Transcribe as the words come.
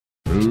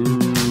Get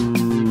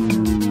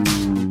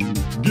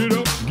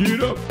up,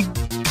 get up.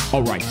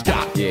 All right,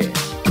 stop. Yeah.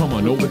 Come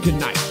on over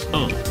tonight.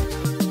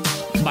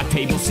 My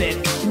table set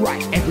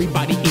right.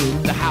 Everybody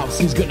in the house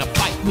is gonna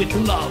fight with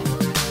love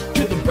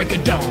till the break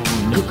of dawn.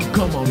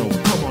 Come on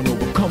over, come on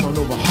over, come on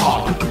over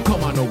hard.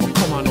 Come on over,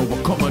 come on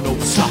over, come on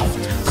over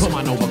soft. Come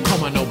on over,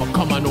 come on over,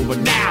 come on over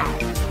now.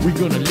 We're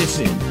gonna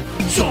listen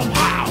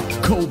somehow.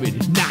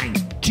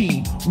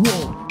 COVID-19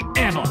 won't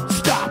ever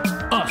stop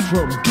us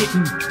from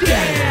getting down.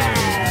 Yeah.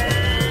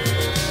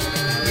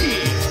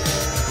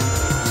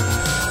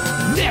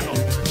 Never.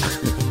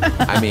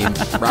 I mean,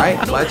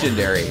 right?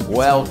 Legendary.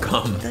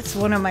 Welcome. That's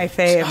one of my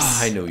faves. Oh,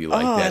 I knew you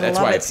liked Oh, that. That's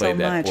love why I it so played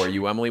that much. for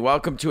you, Emily.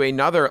 Welcome to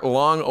another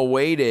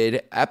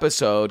long-awaited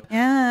episode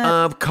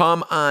of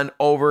Come On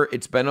Over.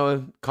 It's been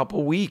a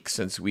couple weeks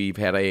since we've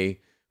had a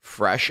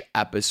fresh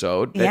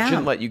episode. That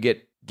shouldn't let you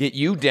get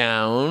you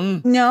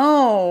down.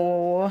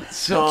 No.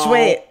 So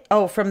Wait.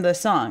 Oh, from the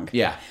song.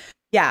 Yeah.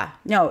 Yeah.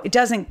 No, it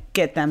doesn't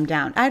get them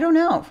down. I don't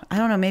know.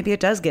 Maybe it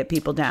does get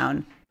people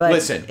down. But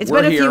Listen, it's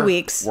we're been a here. few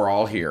weeks. We're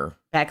all here.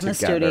 Back in the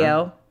together,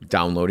 studio.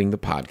 Downloading the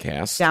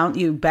podcast.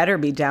 You better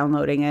be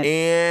downloading it.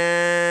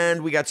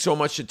 And we got so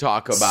much to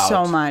talk about.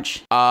 So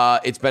much.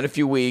 It's been a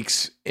few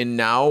weeks, and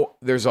now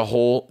there's a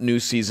whole new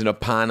season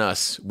upon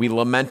us. We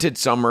lamented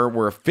summer.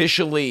 We're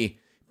officially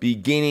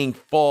beginning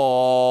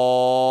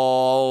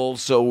fall.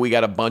 So we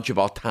got a bunch of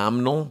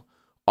autumnal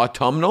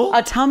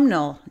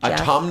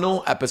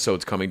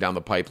episodes coming down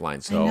the pipeline.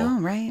 So I know,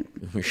 right?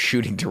 we're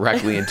shooting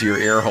directly into your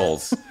ear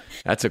holes.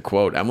 That's a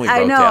quote. Emily wrote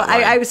I know. that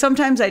line. I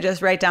sometimes I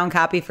just write down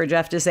copy for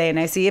Jeff to say, and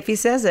I see if he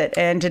says it.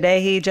 And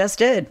today he just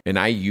did. And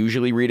I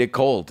usually read it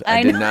cold. I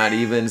I did know. not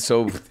even.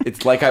 So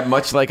it's like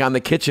much like on the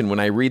kitchen when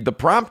I read the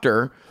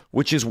prompter,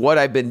 which is what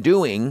I've been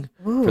doing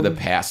for the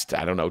past,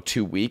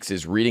 2 weeks,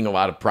 is reading a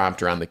lot of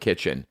prompter on the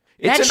kitchen.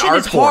 It's That an shit art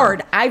is form.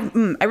 hard. I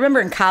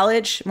remember in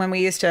college when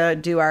we used to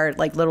do our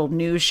little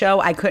news show.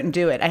 I couldn't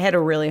do it. I had a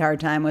really hard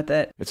time with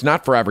it. It's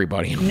not for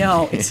everybody.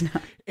 No, it's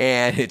not.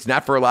 And it's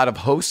not for a lot of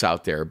hosts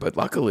out there. But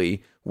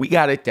luckily, we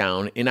got it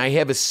down. And I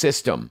have a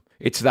system.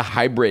 It's the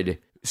hybrid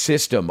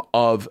system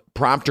of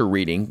prompter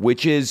reading,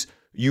 which is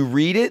you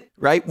read it,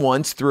 right,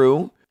 once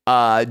through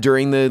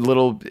during the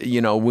little,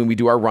 when we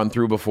do our run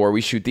through before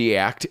we shoot the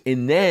act.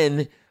 And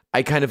then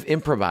I kind of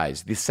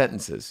improvise the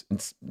sentences.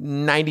 It's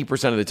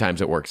 90% of the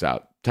times it works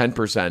out.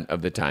 10%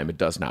 of the time it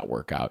does not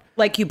work out.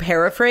 Like you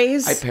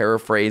paraphrase? I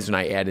paraphrase and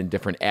I add in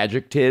different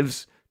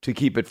adjectives to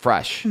keep it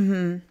fresh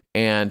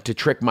and to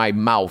trick my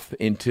mouth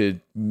into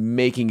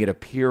making it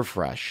appear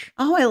fresh.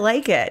 Oh, I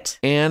like it.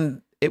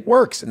 And it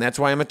works. And that's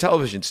why I'm a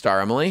television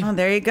star, Emily. Oh,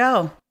 there you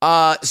go.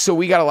 So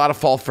we got a lot of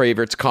fall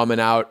favorites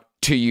coming out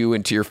to you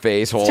into your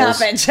face holes.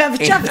 Stop it, Jeff. And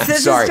This I'm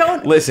is sorry.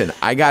 don't. Listen,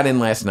 I got in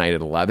last night at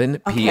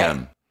 11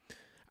 p.m.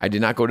 I did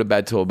not go to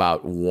bed till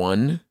about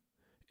 1,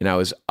 and I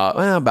was up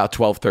about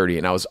 12:30,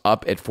 and I was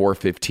up at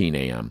 4:15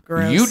 a.m.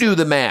 Gross. You do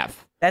the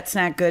math. That's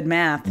not good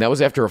math. That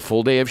was after a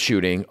full day of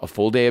shooting, a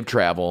full day of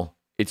travel.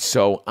 It's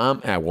so,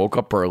 and I woke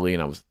up early,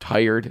 and I was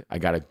tired. I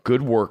got a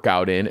good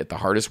workout in at the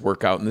hardest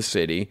workout in the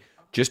city,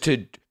 just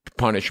to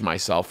punish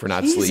myself for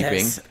not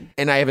Jesus. sleeping.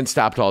 And I haven't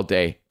stopped all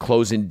day,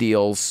 closing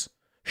deals,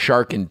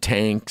 sharking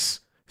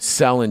tanks,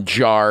 selling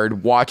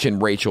Jarred, watching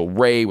Rachel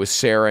Ray with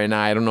Sarah and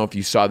I. I don't know if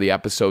you saw the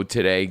episode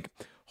today.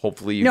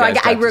 Hopefully you guys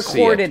got I to see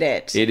recorded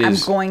it. It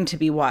is. I'm going to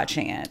be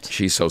watching it.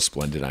 She's so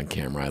splendid on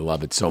camera. I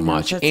love it so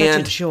much. That's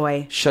and such a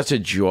joy. Such a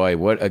joy.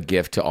 What a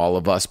gift to all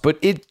of us. But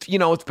it's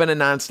been a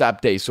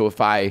nonstop day. So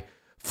if I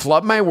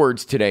flub my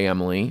words today,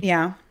 Emily,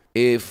 Yeah.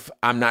 if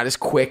I'm not as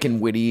quick and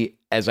witty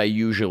as I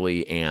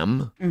usually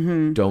am,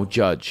 don't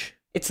judge.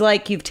 It's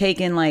like you've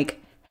taken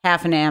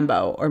half an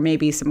Ambo or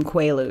maybe some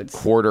Quaaludes.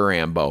 Quarter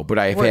Ambo, but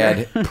I've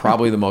had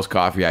probably the most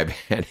coffee I've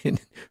had in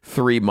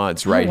 3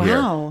 months right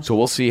wow. here. So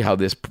we'll see how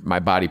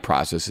my body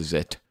processes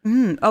it.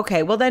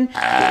 Okay, well then,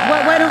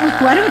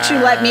 why don't you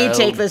let me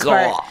take this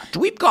part?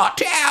 We've got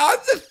to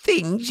have the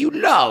things you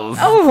love.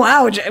 Oh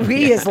wow,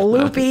 he is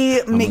loopy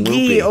McGee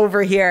loopy.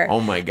 over here. Oh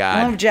my I God.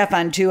 have Jeff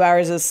on 2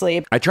 hours of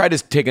sleep. I tried to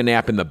take a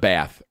nap in the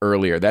bath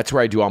earlier. That's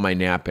where I do all my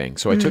napping.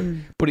 So I took,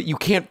 but you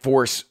can't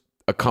force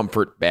a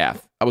comfort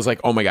bath. I was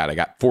like, oh my God, I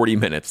got 40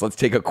 minutes. Let's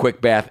take a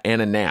quick bath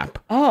and a nap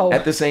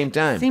at the same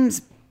time.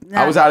 Seems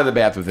I was out of the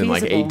bath within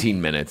feasible.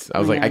 18 minutes. I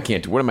was like, I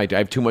can't do, I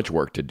have too much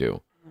work to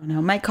do. No,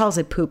 Mike calls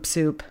it poop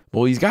soup.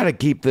 Well, you got to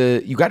keep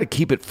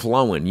it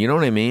flowing. You know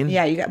what I mean?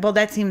 Yeah, well,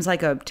 that seems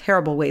like a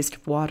terrible waste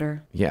of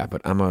water. Yeah,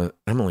 but I'm a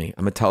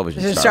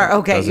television Just star.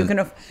 okay, you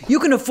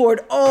can afford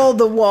all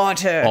the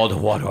water. All the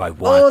water I All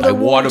want. the I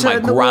water water my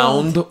in the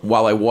ground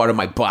while I water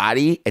my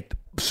body at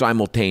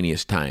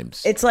simultaneous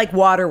times. It's like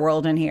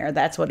Waterworld in here.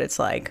 That's what it's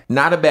like.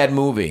 Not a bad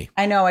movie.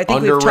 I know. I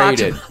think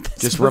Underrated. we've talked about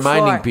this Just before.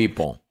 reminding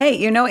people. Hey,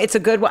 it's a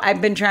good one. I've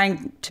been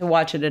trying to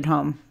watch it at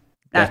home.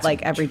 Not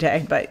every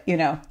day, but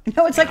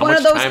it's like How one much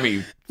of those. time are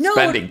you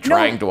spending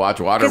trying to watch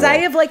Waterworld? Because I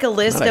have a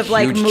list Not a of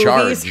huge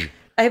movies. charge.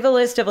 I have a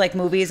list of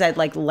movies I'd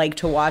like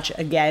to watch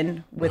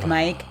again with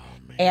Mike,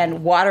 and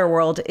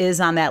Waterworld is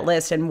on that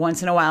list. And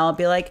once in a while, I'll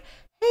be like,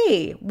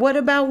 "Hey, what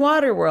about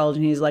Waterworld?"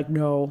 And he's like,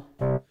 "No."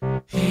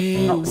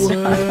 Hey,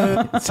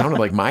 what? It sounded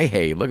like my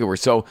hey. Look at her.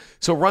 So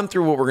run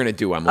through what we're gonna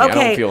do, Emily. I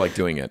don't feel like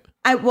doing it.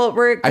 I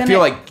feel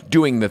like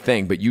doing the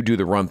thing, but you do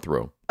the run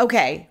through.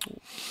 Okay.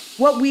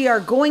 What we are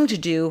going to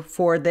do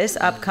for this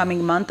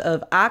upcoming month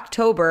of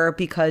October,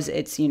 because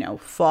it's,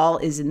 fall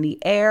is in the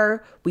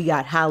air. We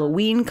got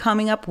Halloween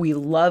coming up. We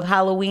love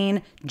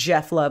Halloween.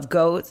 Jeff loves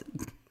goats.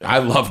 I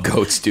love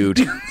goats, dude.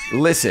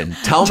 Listen,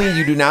 tell me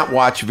you do not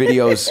watch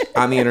videos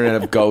on the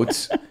internet of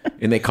goats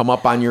and they come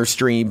up on your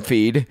stream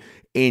feed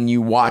and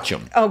you watch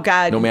them. Oh,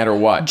 God. No matter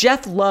what.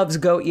 Jeff loves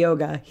goat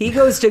yoga. He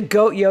goes to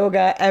goat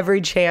yoga every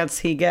chance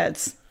he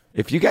gets.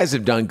 If you guys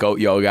have done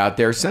goat yoga out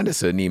there, send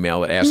us an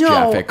email at I'm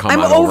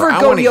AskJeff@ComeOnOver. over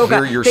goat yoga.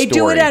 Hear your they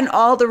story. do it on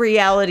all the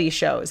reality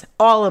shows,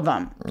 all of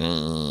them.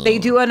 They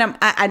do it on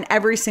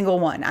every single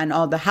one, on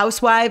all the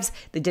Housewives.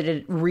 They did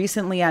it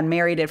recently on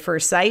Married at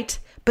First Sight,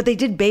 but they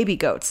did baby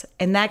goats,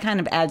 and that kind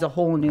of adds a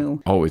whole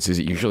new. Oh, is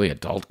it usually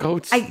adult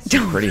goats? I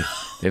don't.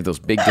 They have those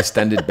big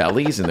distended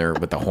bellies, and they're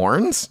with the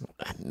horns.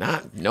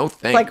 No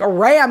thanks. Like a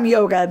ram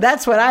yoga.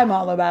 That's what I'm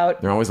all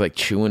about. They're always like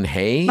chewing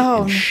hay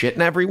and shitting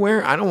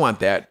everywhere. I don't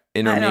want that.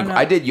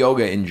 I did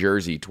yoga in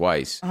Jersey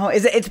twice. Oh,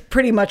 it's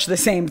pretty much the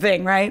same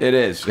thing, right? It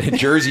is.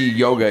 Jersey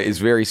yoga is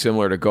very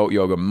similar to goat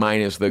yoga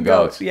minus the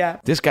goats. Yeah.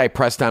 This guy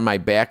pressed on my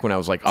back when I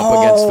was like up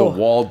against the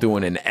wall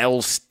doing an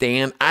L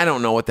stand. I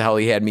don't know what the hell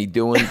he had me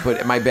doing,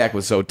 but my back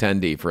was so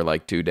tendy for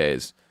like 2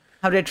 days.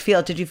 How did it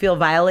feel? Did you feel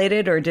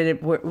violated, or did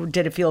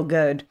it feel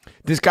good?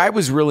 This guy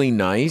was really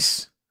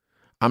nice.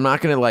 I'm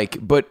not going to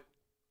but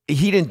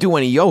he didn't do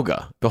any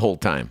yoga the whole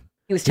time.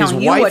 He was telling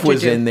His you what wife to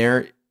was do. in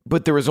there.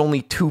 But there was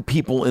only 2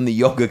 people in the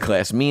yoga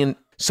class, me and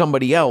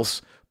somebody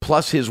else,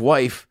 plus his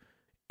wife,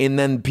 and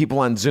then people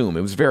on Zoom.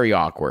 It was very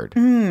awkward.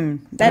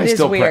 That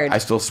is weird. I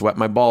still sweat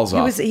my balls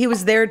off. He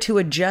was there to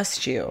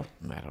adjust you.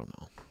 I don't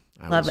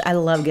know. I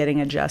love getting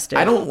adjusted.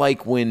 I don't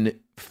like when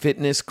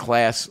fitness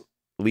class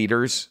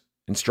leaders,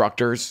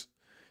 instructors,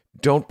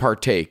 don't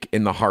partake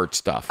in the hard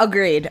stuff.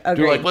 Agreed.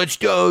 They're like, let's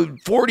do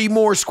 40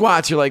 more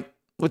squats. You're like,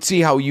 let's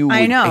see how you would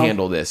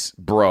handle this,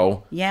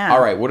 bro. Yeah.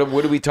 All right. What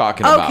are we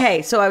talking about?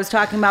 Okay, so I was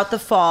talking about the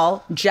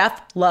fall.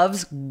 Jeff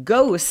loves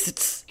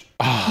ghosts,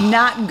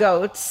 not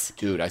goats.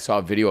 Dude, I saw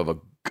a video of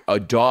a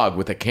dog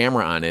with a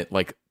camera on it,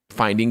 like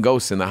finding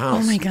ghosts in the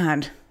house. Oh my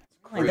God.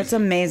 Like, that's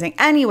amazing.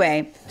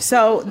 Anyway,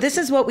 so this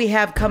is what we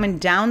have coming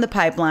down the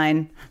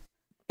pipeline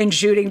and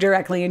shooting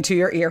directly into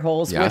your ear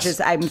holes, Yes. which is,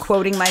 I'm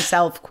quoting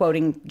myself,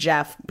 quoting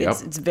Jeff.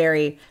 It's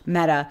very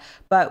meta.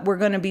 But we're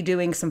going to be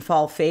doing some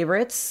fall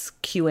favorites,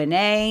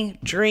 Q&A,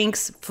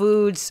 drinks,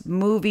 foods,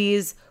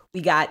 movies.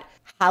 We got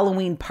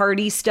Halloween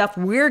party stuff.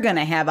 We're going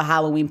to have a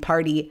Halloween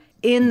party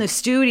in the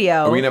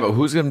studio. Are we gonna have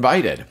who's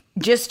invited?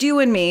 Just you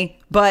and me.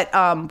 But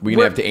We're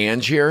gonna have to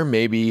Ange here,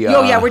 maybe.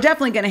 Oh yeah, we're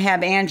definitely gonna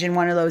have Ange in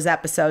one of those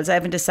episodes. I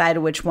haven't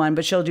decided which one,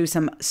 but she'll do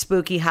some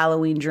spooky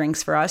Halloween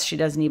drinks for us. She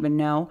doesn't even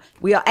know.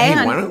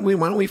 Hey, why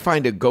don't we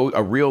find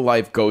a real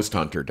life ghost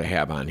hunter to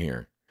have on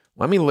here?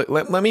 Let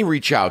me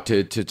reach out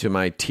to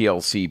my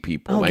TLC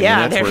people. Oh, I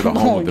yeah, mean, that's where the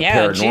home of the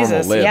paranormal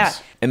Jesus, lives. yeah.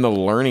 And the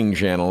Learning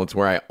Channel, it's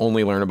where I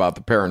only learn about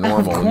the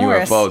paranormal and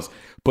course. UFOs.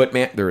 But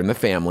man, they're in the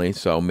family,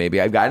 so maybe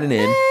I've got an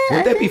in.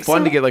 Wouldn't that be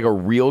fun to get like a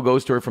real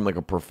ghost story from like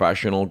a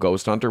professional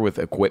ghost hunter with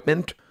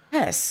equipment?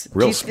 Yes.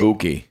 Real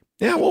spooky.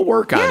 Yeah, we'll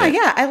work on it.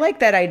 Yeah, I like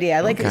that idea. I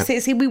like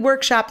see we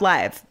workshop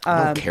live.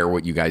 I don't care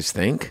what you guys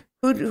think.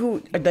 Who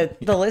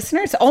the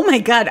listeners? Oh my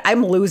God,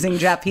 I'm losing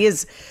Jeff. He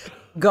is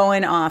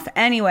going off.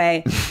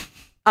 Anyway,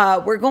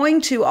 we're going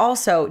to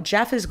also,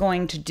 Jeff is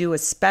going to do a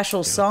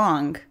special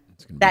song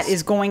that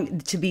is going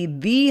to be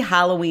the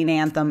Halloween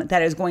anthem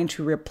that is going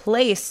to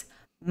replace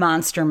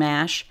Monster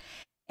Mash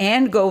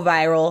and go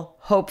viral,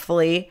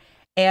 hopefully,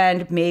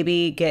 and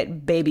maybe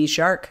get Baby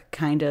Shark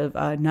kind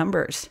of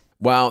numbers.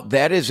 Wow,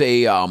 that is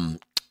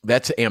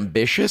that's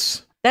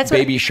ambitious. That's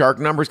Baby Shark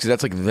numbers, because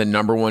that's like the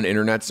 #1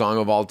 internet song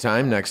of all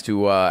time, next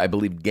to I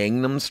believe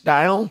Gangnam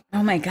Style.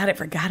 Oh my God, I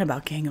forgot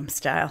about Gangnam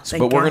Style.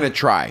 But we're gonna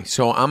try.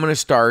 So I'm gonna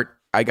start.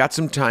 I got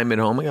some time at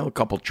home. I got a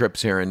couple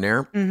trips here and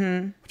there,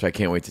 which I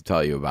can't wait to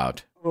tell you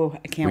about. Oh,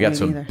 I can't. We got wait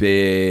some either.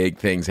 big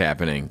things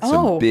happening.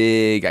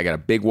 I got a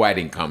big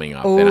wedding coming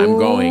up, Ooh, and I'm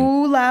going.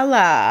 Ooh la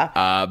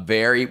la!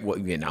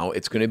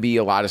 It's going to be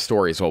a lot of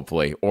stories,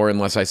 hopefully, or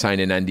unless I sign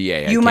an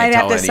NDA. You might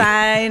have to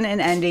sign an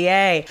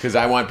NDA. Because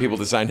I want people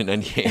to sign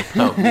an NDA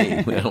about me.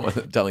 I don't want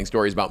them telling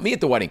stories about me at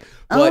the wedding.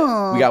 But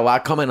we got a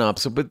lot coming up.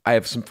 But I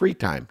have some free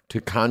time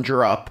to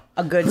conjure up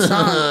A good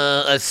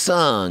song. a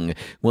song.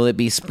 Will it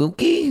be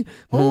spooky?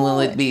 Will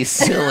it be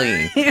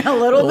silly? A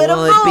little bit of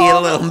Will it be a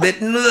little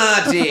bit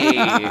naughty?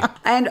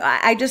 And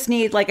I just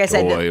need, like I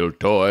said. Toil,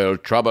 toil,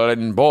 trouble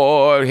and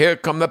bore. Here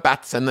come the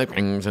bats and the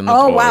kings and the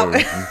Oh, toil.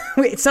 wow.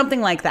 Wait,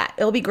 something like that.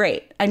 It'll be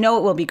great. I know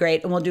it will be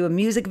great. And we'll do a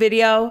music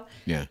video.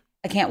 Yeah.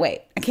 I can't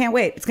wait.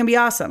 It's going to be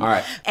awesome. All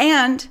right.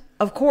 And,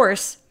 of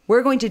course,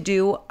 we're going to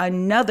do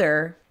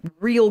another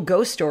real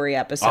ghost story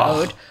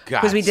episode.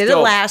 Because we did it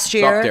last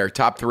year. It's up there,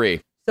 top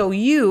 3. So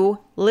you,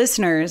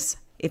 listeners,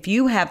 if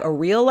you have a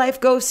real life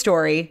ghost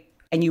story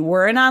and you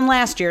weren't on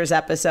last year's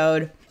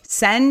episode,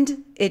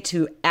 Send it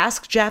to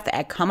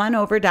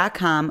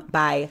askjeff@comeonover.com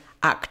by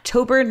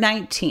October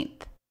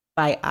 19th.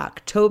 By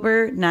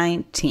October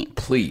 19th.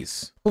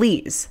 Please.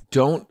 Please.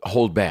 Don't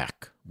hold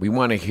back. We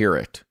want to hear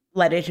it.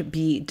 Let it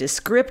be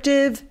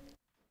descriptive,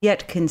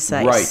 yet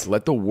concise. Right.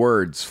 Let the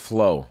words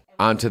flow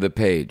onto the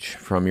page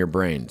from your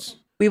brains.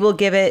 We will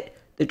give it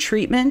the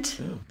treatment.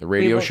 The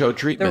radio show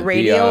treatment. The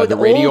radio, the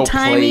radio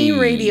old-timey play.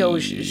 radio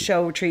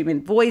show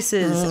treatment.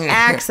 Voices,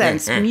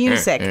 accents,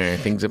 music,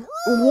 Things that...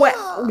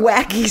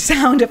 wacky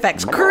sound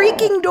effects,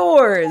 creaking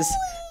doors.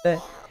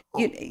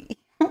 Baby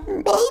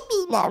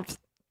loves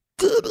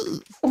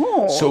titties.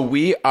 So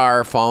we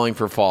are falling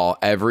for fall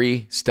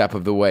every step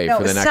of the way No,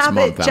 for the next stop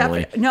month, it, Jeff.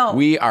 Emily. No.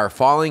 We are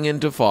falling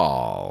into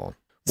fall.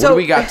 What So- do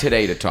we got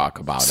today to talk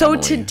about, So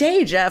Emily?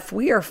 today, Jeff,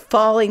 we are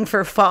falling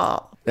for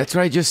fall. That's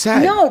what I just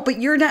said. No, but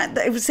you're not.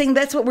 I was saying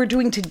that's what we're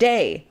doing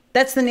today.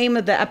 That's the name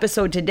of the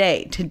episode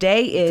today.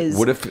 Today is.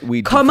 What if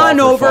we come fall on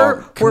for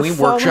over? fall? Can We're we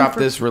falling workshop for-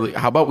 this really?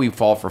 How about we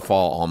fall for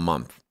fall all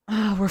month?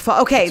 Oh, we're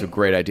fall. Okay. It's a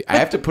great idea. I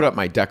have to put up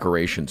my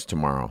decorations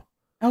tomorrow,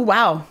 Oh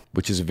wow.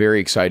 which is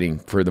very exciting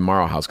for the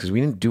Morrow House because we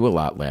didn't do a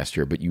lot last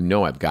year, but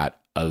I've got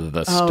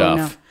the stuff.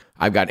 no.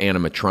 I've got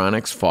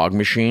animatronics, fog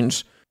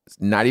machines.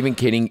 Not even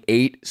kidding.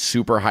 8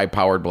 super high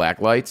powered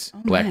black lights,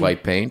 black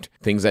light paint,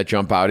 things that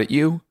jump out at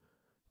you.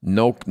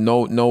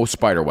 No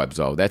spider webs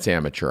though. That's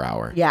amateur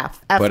hour. Yeah.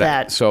 F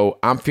that. So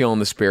I'm feeling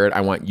the spirit.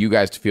 I want you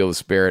guys to feel the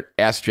spirit.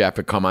 Ask Jeff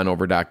at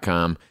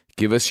comeonover.com.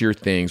 Give us your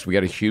things. We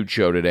got a huge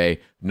show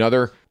today.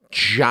 Another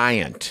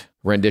giant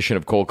rendition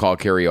of Cold Call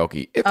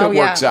Karaoke. If it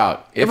works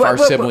out. If our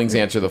siblings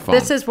answer the phone.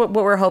 This is what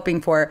we're hoping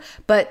for.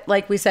 But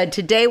like we said,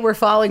 today we're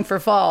falling for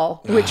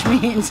fall, which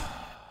means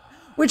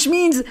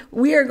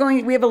we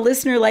have a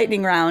listener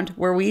lightning round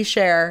where we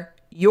share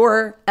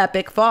your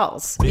epic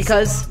falls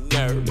because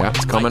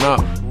it's coming up.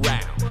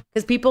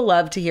 people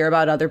love to hear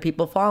about other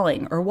people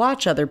falling or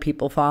watch other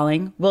people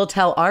falling. We'll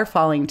tell our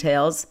falling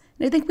tales.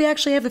 And I think we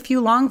actually have a few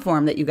long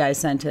form that you guys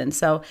sent in.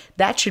 So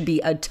that should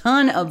be a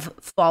ton of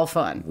fall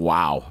fun.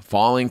 Wow.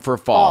 Falling for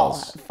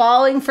falls.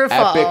 Falling for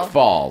fall. Epic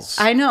falls.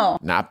 I know.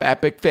 Not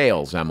epic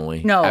fails,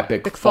 Emily. No,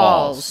 Epic epic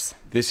falls. falls.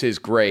 This is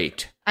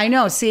great. I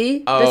know. See?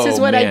 This Oh, is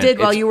what I man. did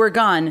while It's- you were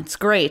gone. It's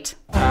great.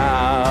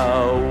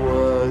 How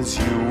was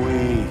your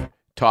week?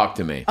 Talk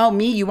to me. Oh,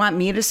 me? You want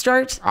me to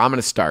start? I'm going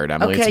to start,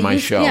 Emily. It's my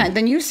show. Yeah,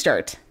 then you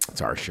start. It's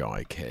our show,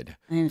 I kid.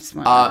 I just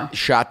want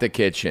Shot the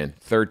Kitchen,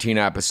 13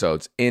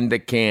 episodes in the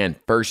can.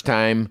 First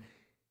time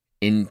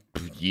in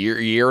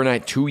year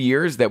and 2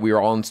 years that we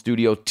were all in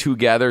studio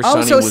together. Oh,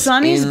 Sonny so was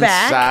Sonny's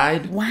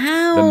inside. back?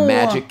 Wow. The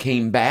magic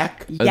came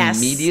back Yes.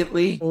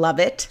 immediately. Love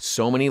it.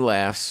 So many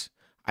laughs.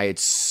 I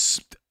had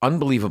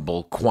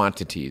unbelievable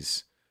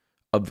quantities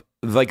of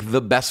like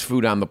the best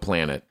food on the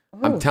planet.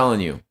 I'm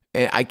telling you.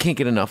 And I can't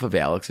get enough of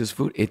Alex's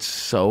food. It's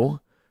so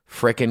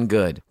freaking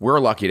good. We're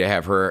lucky to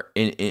have her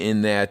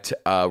in that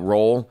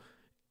role.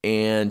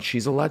 And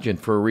she's a legend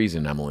for a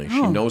reason, Emily.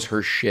 She knows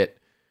her shit.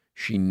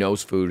 She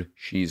knows food.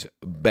 She's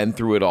been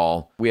through it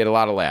all. We had a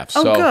lot of laughs.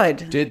 Oh, so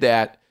good. Did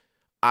that.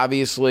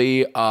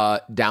 Obviously,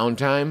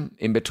 downtime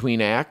in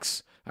between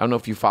acts. I don't know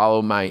if you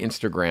follow my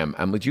Instagram.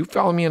 Did you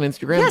follow me on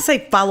Instagram? Yes, I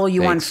follow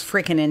you Thanks.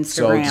 on freaking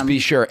So Instagram. just be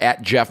sure,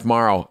 at Jeff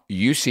Morrow,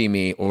 you see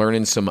me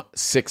learning some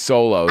sick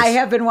solos. I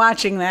have been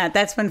watching that.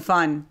 That's been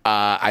fun.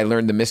 I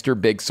learned the Mr.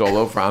 Big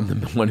solo from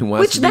the one who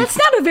wants Which to be. that's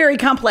not a very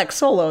complex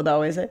solo,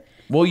 though, is it?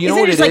 Well, you know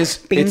Is what it it just is?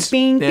 like bing, It's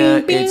bing,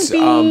 bing, bing, it's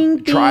bing,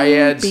 bing,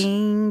 triads.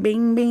 bing,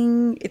 bing,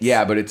 bing. It's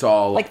Yeah, but it's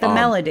all like the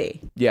melody.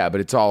 Yeah, but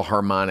it's all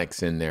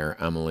harmonics in there,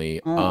 Emily.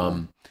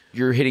 Oh.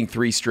 You're hitting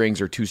 3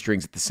 strings or 2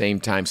 strings at the same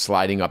time,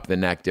 sliding up the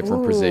neck,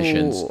 different Ooh.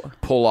 positions,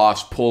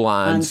 pull-offs,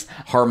 pull-ons,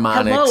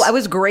 harmonics. Hello, I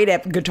was great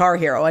at Guitar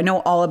Hero. I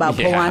know all about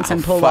pull-ons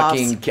and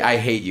pull-offs. I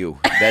hate you.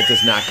 That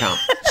does not count.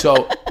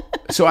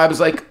 So I was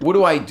like, what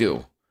do I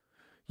do?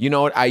 You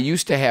know what? I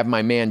used to have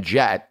my man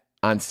Jet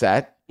on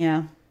set,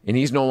 Yeah. and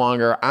he's no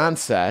longer on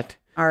set.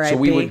 R.I.P.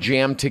 So we would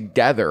jam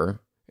together,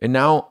 and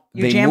now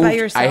You they jam by moved.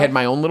 yourself? I had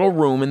my own little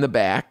room in the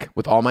back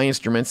with all my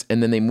instruments,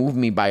 and then they moved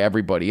me by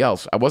everybody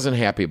else. I wasn't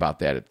happy about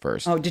that at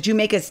first. Oh, did you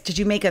make a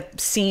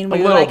scene where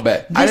A you're little like,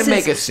 bit. I this didn't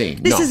is- make a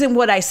scene, This no. isn't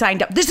what I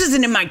signed up. This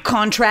isn't in my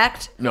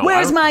contract. No,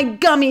 Where's my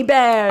gummy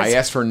bears? I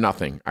asked for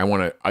nothing. I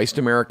want an iced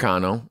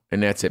Americano,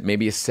 and that's it.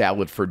 Maybe a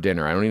salad for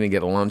dinner. I don't even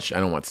get a lunch. I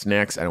don't want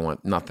snacks. I don't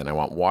want nothing. I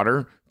want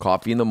water,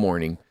 coffee in the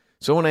morning.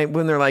 So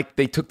when they're like,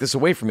 they took this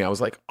away from me, I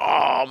was like,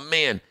 oh,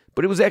 man.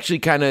 But it was actually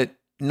kind of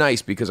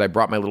nice because I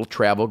brought my little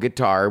travel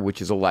guitar,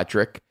 which is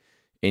electric,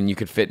 and you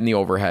could fit in the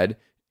overhead.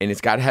 And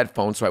it's got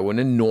headphones, so I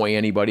wouldn't annoy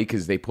anybody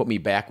because they put me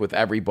back with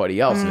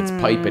everybody else, and it's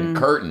pipe and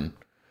curtain.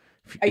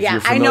 If yeah,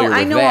 you're I know. familiar I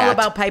with know all that.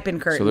 about pipe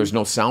and curtain. So there's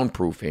no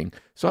soundproofing.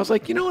 So I was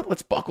like, you know what?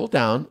 Let's buckle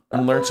down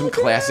and learn some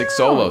classic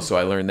solos. So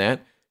I learned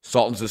that.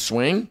 Sultan's the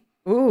Swing,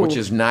 which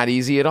is not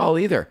easy at all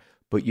either.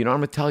 But you know what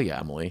I'm going to tell you,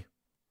 Emily?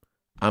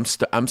 I'm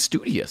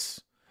studious.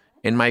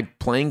 And my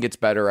playing gets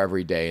better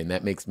every day, and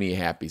that makes me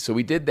happy. So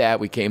we did that.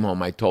 We came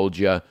home. I told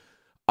you.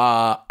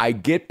 I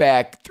get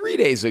back 3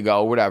 days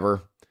ago,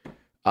 whatever.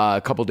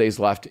 A couple days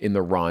left in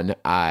the run.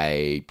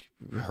 I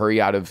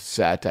hurry out of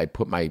set. I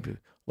put my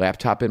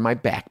laptop in my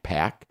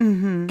backpack,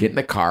 get in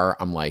the car.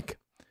 I'm like,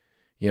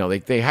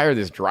 they hire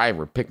this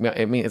driver, pick me up.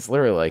 I mean, it's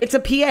literally like. It's a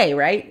PA,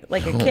 right?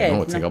 Like a kid.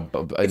 No, it's like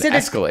an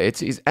Escalade.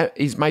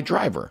 He's my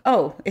driver.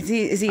 Oh, is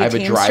he I have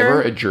a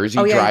driver, a Jersey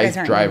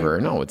driver.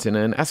 Married. No, it's in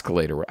an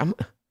Escalator. I'm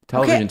a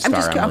television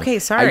star. Okay,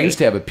 sorry. I used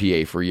to have a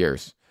PA for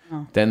years.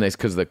 Oh. Then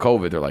because of the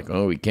COVID, they're like,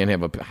 oh, we can't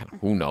have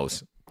who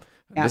knows?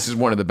 Yeah. This is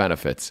one of the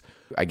benefits.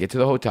 I get to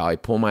the hotel. I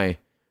pull my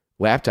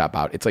laptop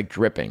out. It's like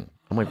dripping.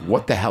 I'm like,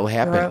 what the hell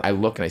happened? I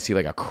look and I see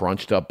like a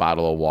crunched up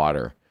bottle of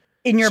water.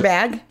 In your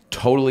bag?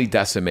 Totally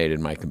decimated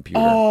my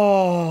computer.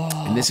 Oh.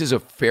 And this is a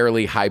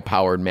fairly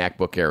high-powered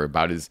MacBook Air,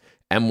 about as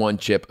M1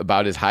 chip,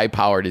 about as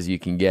high-powered as you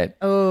can get.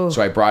 Oh.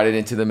 So I brought it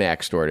into the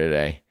Mac store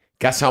today.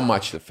 Guess how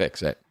much to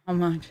fix it? How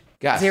much?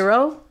 Guess.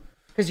 $0?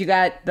 Because you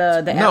got the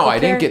Apple No, I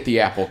Care? didn't get the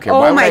Apple Care.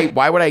 Oh,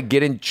 why would I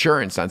get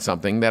insurance on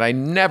something that I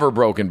never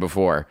broken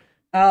before?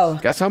 Oh.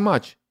 Guess how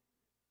much?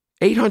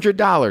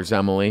 $800,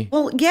 Emily.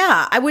 Well,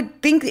 yeah, I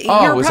would think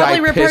you're was probably I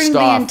reporting pissed the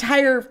off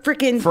entire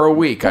freaking... For a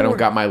week, I don't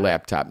got my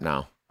laptop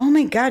now. Oh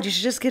my God, you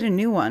should just get a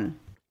new one.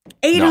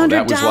 $800. No,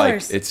 that was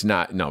like, it's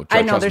not, no,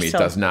 I know, trust me, it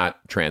does not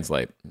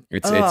translate.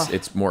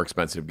 It's more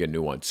expensive to get a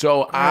new one.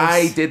 So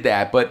I did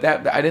that, but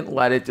I didn't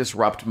let it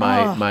disrupt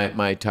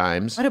my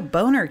times. What a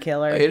boner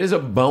killer. It is a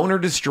boner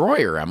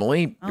destroyer,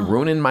 Emily,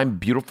 ruining my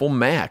beautiful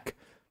Mac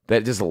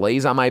that just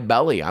lays on my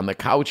belly on the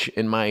couch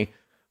in my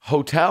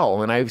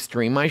hotel, and I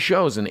stream my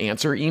shows and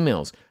answer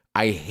emails.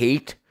 I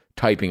hate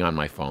typing on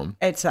my phone.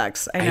 It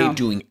sucks. I hate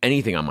doing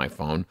anything on my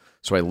phone,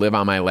 so I live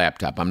on my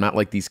laptop. I'm not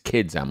like these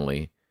kids,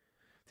 Emily.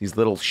 These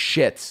little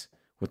shits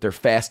with their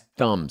fast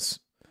thumbs.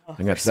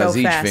 I got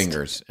Zaziz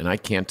fingers, and I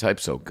can't type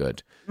so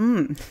good.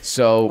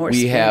 So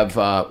we have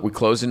we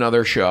closed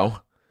another show.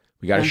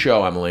 We got a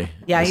show, Emily.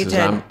 Yeah, you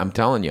did. I'm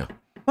telling you.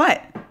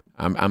 What?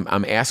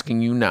 I'm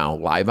asking you now,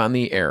 live on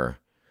the air.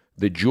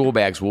 The Jewel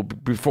Bags will be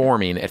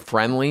performing at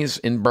Friendly's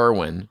in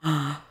Berwyn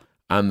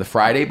on the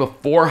Friday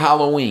before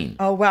Halloween.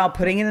 Oh, wow.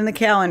 Putting it in the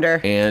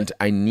calendar. And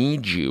I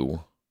need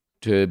you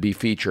to be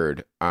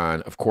featured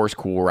on, of course,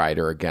 Cool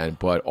Rider again,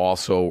 but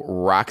also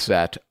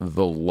Roxette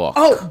The Look.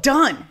 Oh,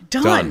 done.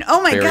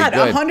 Oh, my God.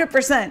 Good.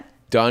 100%.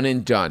 Done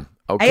and done.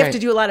 Okay. I have to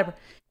do a lot of...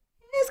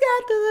 He's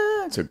got the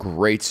look. It's a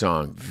great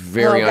song.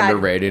 Very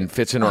underrated and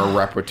fits in our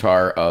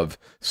repertoire of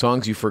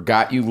songs you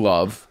forgot you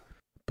love,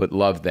 but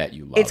love that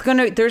you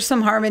love. There's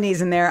some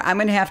harmonies in there. I'm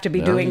going to have to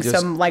be doing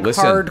some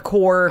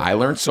hardcore. I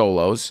learned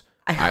solos.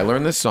 I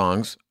learned the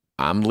songs.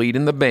 I'm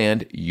leading the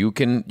band. You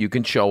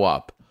can show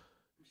up.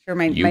 Sure,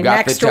 my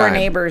next door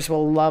neighbors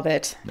will love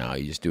it. No,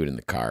 you just do it in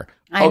the car.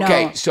 I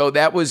know. So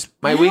that was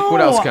my week.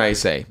 What else can I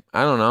say?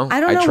 I don't know.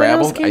 I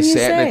traveled. I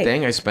sat in a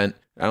thing. I spent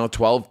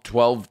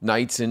 12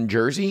 nights in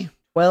Jersey.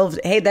 12.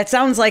 Hey, that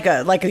sounds like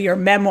your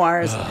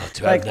memoirs.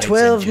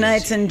 12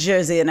 nights in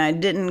Jersey, and I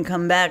didn't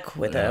come back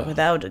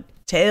without a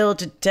tale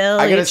to tell.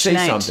 I gotta say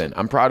something.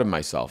 I'm proud of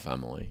myself,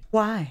 Emily.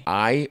 Why?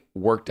 I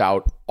worked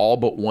out all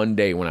but one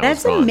day when I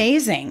was gone. That's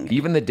amazing.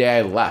 Even the day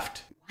I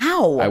left.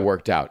 Wow. I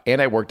worked out.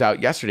 And I worked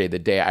out yesterday, the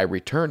day I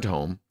returned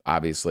home,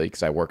 obviously,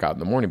 because I work out in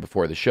the morning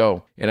before the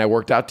show. And I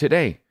worked out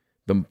today,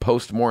 the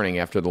post-morning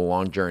after the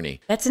long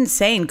journey. That's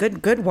insane.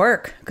 Good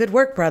work. Good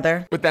work,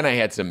 brother. But then I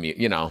had some,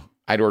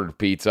 I'd ordered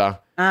pizza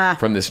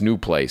from this new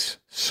place.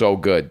 So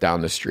good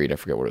down the street. I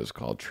forget what it was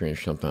called. Tree or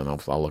something.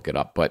 I'll look it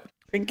up. But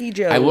Trinky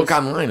Joe's. I look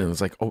online and it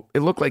was like, it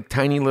looked like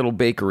tiny little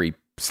bakery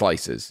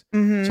slices.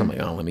 Mm-hmm. So I'm like,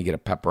 let me get a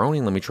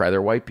pepperoni. Let me try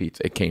their white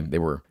pizza. It came. They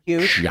were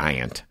huge.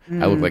 Giant.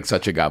 I looked like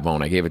such a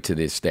gavone. I gave it to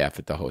the staff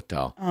at the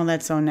hotel. Oh,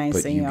 that's so nice.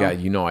 But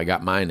I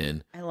got mine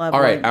in. I love it.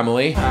 All right,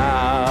 Emily.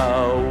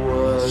 How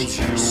was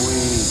your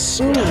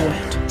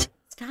week?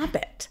 Stop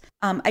it.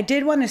 I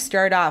did want to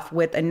start off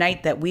with a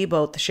night that we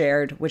both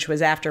shared, which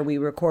was after we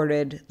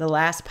recorded the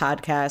last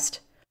podcast,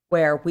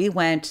 where we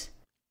went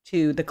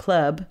to the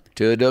club.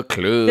 To the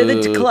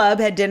club,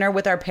 had dinner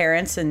with our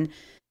parents and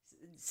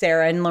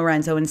Sarah and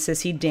Lorenzo and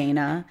Sissy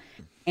Dana.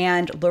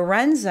 And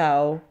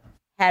Lorenzo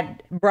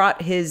had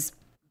brought his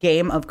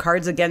game of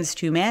Cards Against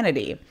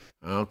Humanity.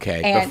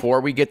 Okay. And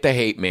before we get the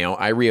hate mail,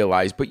 I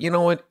realize, but you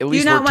know what? At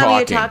least we're talking. Do you not want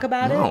me to talk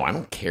about it? No, I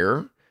don't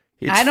care.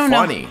 It's I don't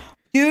funny. Know.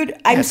 Dude,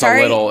 I'm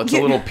sorry. It's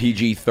a little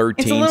PG-13.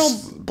 It's a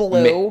little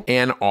blue.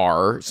 And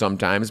R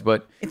sometimes,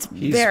 but it's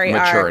he's very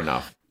mature R.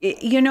 enough.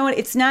 You know what?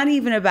 It's not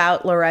even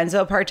about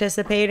Lorenzo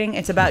participating.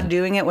 It's about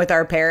doing it with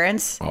our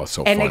parents. Oh,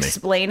 so and funny.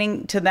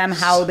 Explaining to them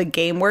how the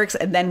game works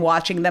and then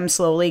watching them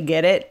slowly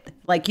get it.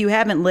 Like, you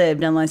haven't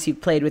lived unless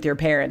you've played with your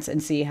parents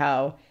and see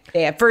how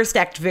they at first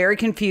act very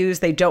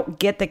confused. They don't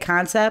get the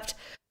concept,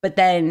 but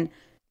then,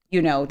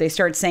 they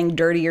start saying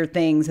dirtier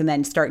things and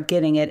then start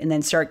getting it and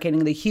then start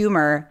getting the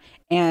humor.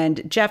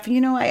 And Jeff,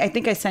 I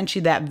think I sent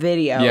you that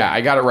video. Yeah,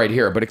 I got it right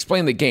here. But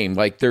explain the game.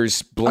 Like,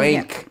 there's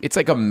blank. Oh, yeah. It's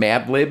like a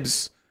Mad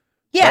Libs.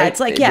 Yeah, right? It's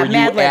like, where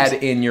Mad Libs. You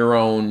add in your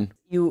own.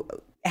 You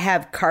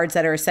have cards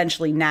that are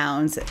essentially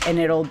nouns, and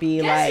it'll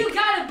be like. You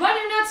got a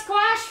butternut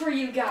squash for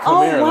you guys.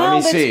 Oh, here, wow, let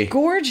me that's see.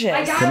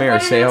 Gorgeous. Come here,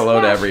 say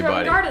hello to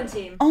everybody. Garden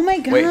Team. Oh, my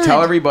God. Wait,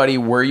 tell everybody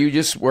where you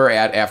just were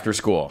at after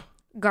school.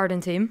 Garden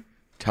Team.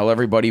 Tell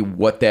everybody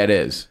what that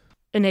is.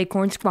 An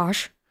acorn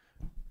squash.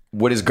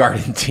 What is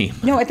garden team?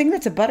 No, I think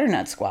that's a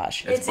butternut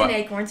squash. It's an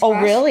acorn squash.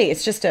 Oh, really?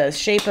 It's just a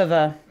shape of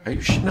a... Are you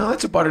sure? No,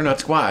 that's a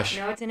butternut squash.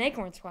 No, it's an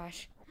acorn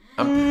squash.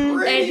 I'm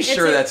pretty it's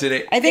sure a- that's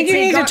it. I think It's you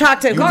a need to gar- talk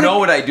to... You know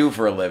what I do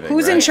for a living,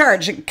 Who's in right?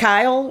 charge?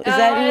 Kyle? Is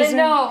that who's in...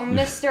 No,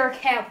 Mr.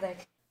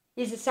 Catholic.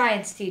 He's a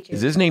science teacher.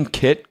 Is his name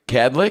Kit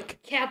Cadlick?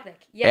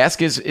 Catholic. Yes.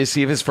 Ask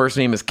see if his first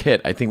name is Kit.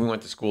 I think we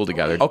went to school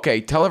together.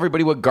 Okay, tell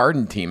everybody what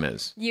garden team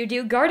is. You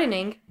do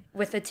gardening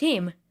with a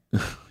team.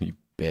 You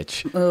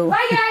bitch. Ooh.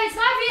 Bye, guys.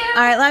 Love you.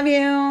 All right, love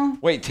you.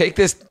 Wait, take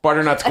this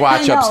butternut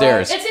squash I know,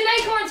 upstairs. It's an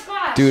acorn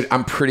squash. Dude,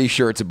 I'm pretty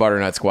sure it's a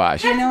butternut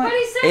squash. That's know what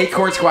he said.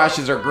 Acorn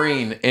squashes are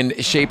green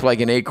and shaped like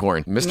an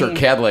acorn. Mr.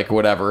 Cadlick,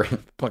 whatever,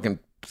 fucking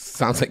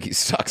sounds like he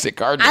sucks at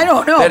gardening. I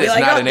don't know. That is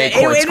Like, not an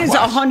acorn It is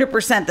squash.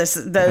 100%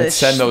 Let's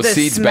send those the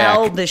seeds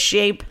smell, back. the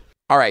shape.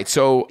 All right,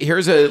 so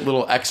here's a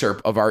little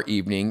excerpt of our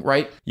evening,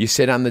 right? You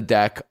sit on the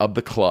deck of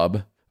the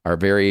club, our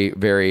very,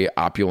 very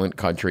opulent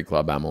country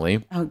club,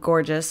 Emily. Oh,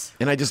 gorgeous.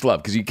 And I just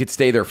love because you could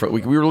stay there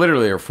we were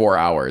literally there 4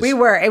 hours. We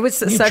were. It was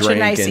such a drank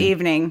nice and-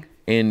 evening.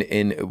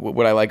 And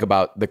what I like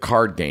about the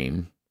card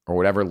game or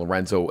whatever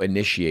Lorenzo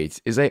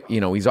initiates is that,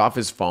 he's off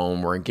his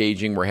phone. We're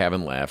engaging. We're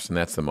having laughs. And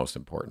that's the most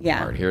important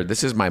part here.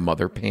 This is my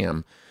mother,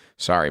 Pam.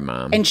 Sorry,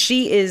 Mom. And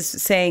she is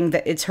saying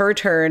that it's her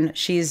turn.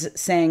 She's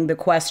saying the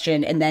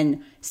question and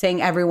then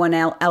saying everyone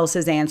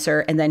else's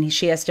answer. And then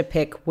she has to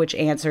pick which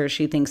answer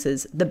she thinks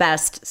is the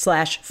best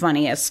 /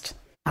 funniest.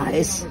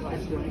 Guys,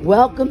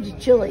 welcome to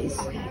Chili's.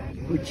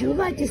 Would you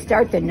like to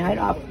start the night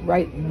off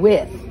right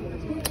with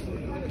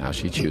Now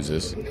she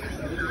chooses.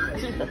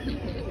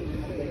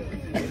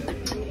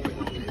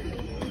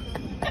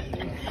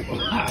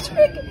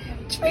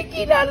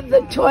 drinking out of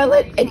the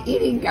toilet and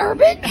eating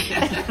garbage?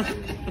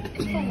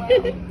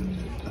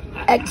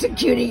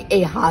 Executing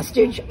a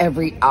hostage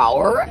every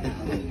hour?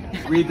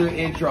 Read the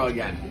intro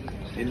again.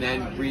 And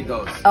then read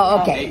those.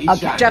 Oh, okay.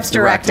 Okay. Jeff's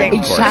directing.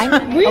 Each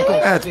time? Really?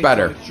 That's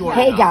better.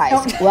 Hey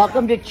guys,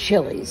 welcome to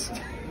Chili's.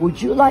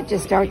 Would you like to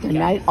start the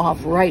night off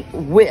right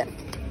with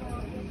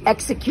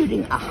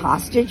executing a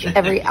hostage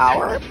every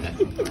hour?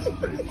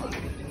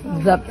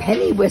 The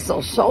penny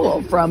whistle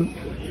solo from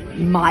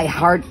My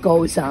Heart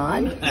Goes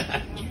On?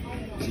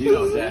 You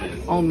know what that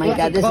is. Oh my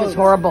God, this is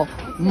horrible.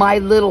 My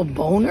Little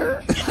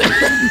Boner?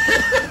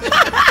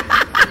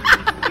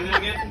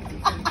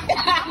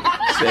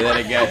 Say that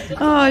again.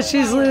 Oh,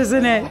 she's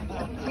losing it.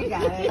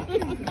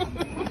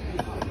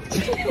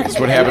 This is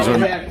what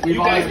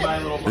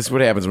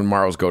happens when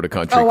Marls go to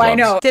country Oh, clubs. I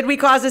know. Did we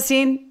cause a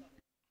scene?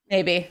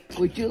 Maybe.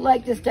 Would you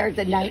like to start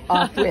the night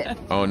off with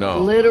Oh no.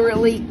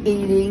 literally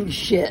eating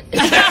shit?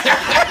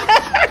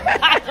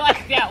 I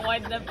like that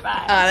one the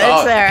best.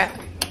 That's Sarah.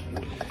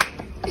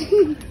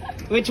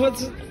 Which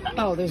one's?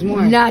 Oh, there's more.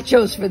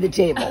 Nachos for the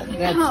table.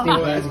 That's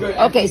stupid.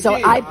 Okay, so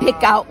I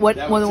pick out what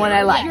one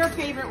I like. Your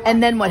favorite one.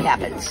 And then what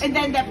happens? And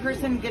then that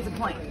person gets a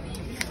point.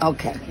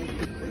 Okay.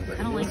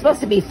 It's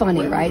supposed to be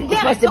funny, right? It's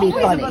supposed to be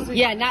funny.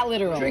 Yeah, not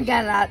literal. Drinking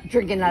out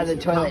of the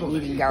toilet and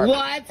eating garbage.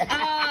 What?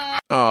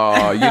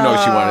 Oh,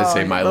 she wanted to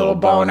say my little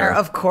boner.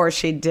 Of course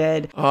she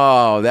did.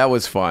 Oh, that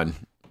was fun.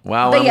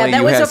 Wow, But yeah, Emily, that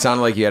you was had a-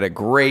 sounded like you had a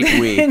great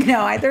week.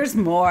 No, there's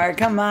more.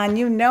 Come on,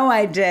 you know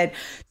I did.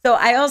 So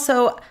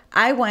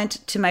I went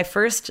to my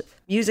first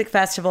music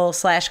festival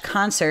 /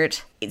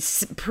 concert.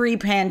 It's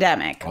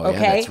pre-pandemic, Oh, yeah, okay?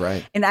 that's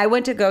right. And I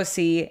went to go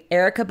see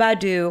Erykah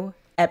Badu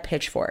at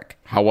Pitchfork.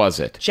 How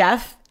was it?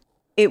 Jeff,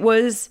 it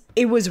was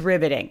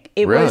riveting.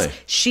 It Really? was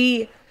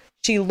she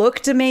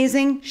looked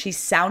amazing. She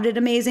sounded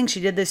amazing. She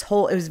did this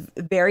whole, it was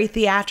very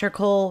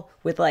theatrical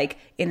with like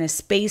in a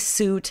space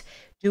suit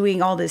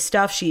doing all this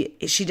stuff. She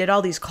did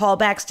all these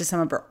callbacks to some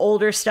of her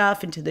older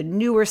stuff and to the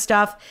newer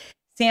stuff.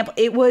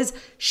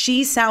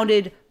 She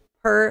sounded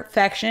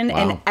perfection. Wow.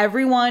 And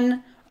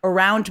everyone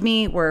around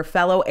me were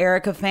fellow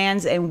Erykah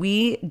fans and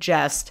we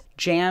just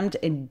jammed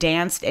and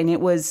danced and it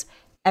was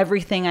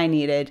everything I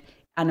needed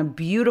on a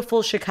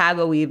beautiful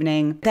Chicago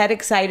evening. That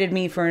excited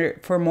me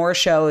for more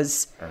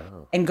shows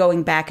and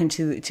going back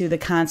into the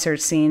concert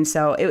scene.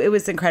 So it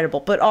was incredible.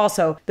 But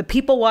also the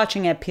people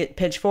watching at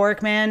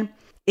Pitchfork, man,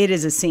 it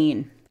is a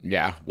scene.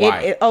 Yeah.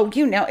 Why?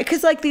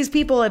 Because like these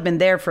people have been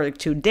there for like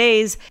 2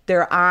 days.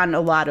 They're on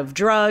a lot of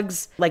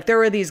drugs. Like there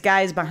were these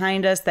guys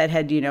behind us that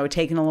had,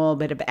 taken a little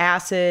bit of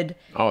acid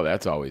Oh,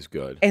 that's always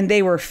good. and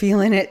they were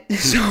feeling it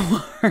so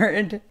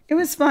hard. It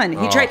was fun.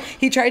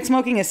 He tried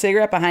smoking a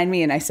cigarette behind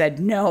me and I said,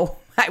 no.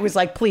 I was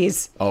like,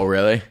 please. Oh,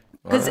 really?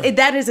 Because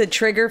that is a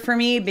trigger for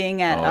me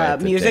being at at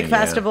the music thing, yeah.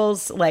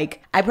 festivals.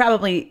 Like I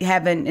probably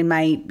haven't in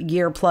my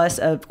year plus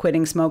of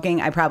quitting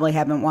smoking. I probably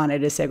haven't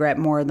wanted a cigarette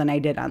more than I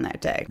did on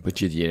that day. But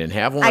you didn't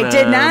have one. I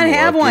did not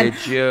have Look one.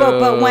 at you.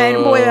 But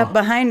when boy up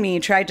behind me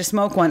tried to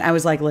smoke one, I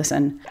was like,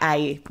 listen,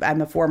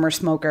 I'm a former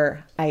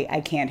smoker.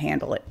 I can't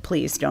handle it.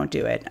 Please don't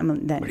do it.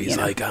 He's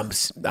like, I'm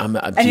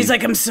and he's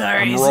like, I'm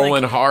sorry. I'm He's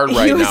rolling like, hard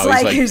right he was now.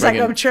 Like, he's like,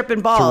 friggin' I'm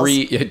tripping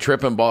balls.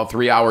 Tripping ball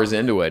 3 hours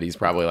into it. He's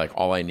probably like,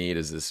 all I need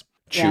is this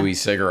chewy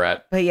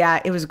cigarette. But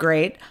yeah, it was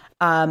great.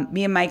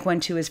 Me and Mike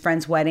went to his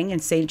friend's wedding in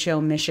St. Joe,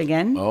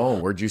 Michigan. Oh,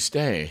 where'd you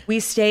stay? We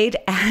stayed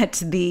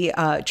at the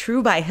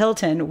True by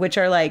Hilton, which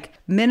are like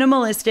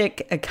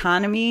minimalistic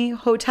economy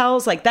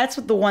hotels. Like that's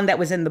the one that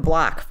was in the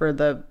block for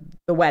the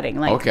wedding.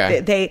 Like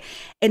Okay.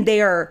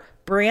 they are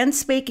brand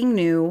spanking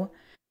new.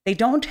 They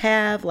don't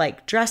have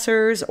like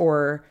dressers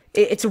or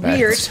it's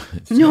weird.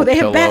 No, they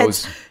have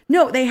pillows. beds.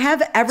 No, they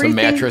have It's a everything.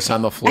 mattress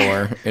on the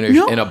floor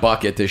No. in a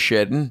bucket to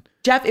shit in.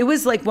 Jeff, it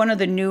was like one of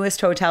the newest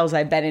hotels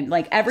I've been in.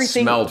 Like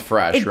everything Smelled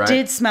fresh, It right?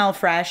 did smell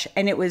fresh,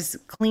 and it was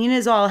clean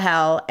as all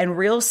hell and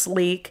real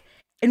sleek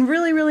and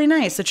really, really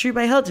nice. The True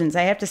by Hiltons,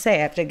 I have to say,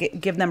 I have to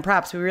give them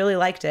props. We really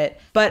liked it,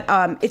 but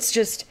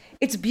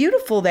it's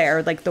beautiful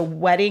there. Like the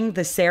wedding,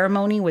 the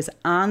ceremony was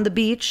on the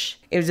beach.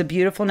 It was a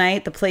beautiful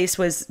night. The place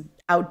was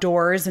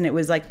outdoors, and it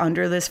was like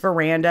under this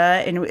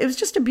veranda, and it was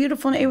just a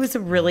beautiful. It was a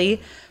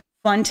really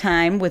fun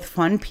time with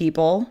fun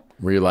people.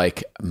 Were you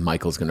like,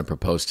 Michael's going to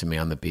propose to me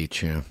on the beach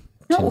here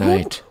No,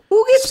 tonight?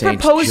 who gets St.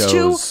 proposed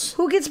Joe's. to?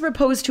 Who gets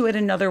proposed to at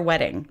another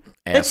wedding?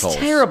 Assholes.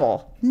 That's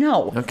terrible.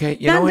 No. Okay,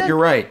 you know what? You're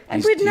right. I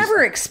He's- would he's-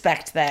 never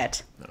expect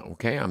that.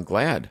 Okay, I'm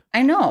glad.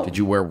 I know. Did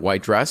you wear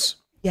white dress?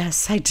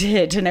 Yes, I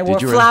did, and I wore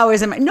you-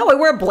 flowers. No, I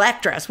wear a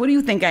black dress. What do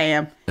you think I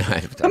am?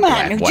 Come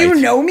on, do you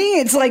know me?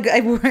 It's like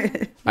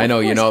I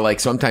know, like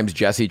sometimes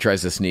Jesse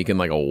tries to sneak in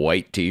like a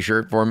white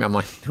T-shirt for me. I'm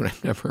like, dude, I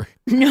never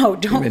No,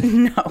 don't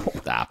no.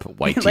 stop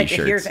white Like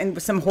T-shirts. here's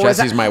and some Jesse's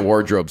horizontal. my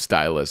wardrobe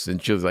stylist,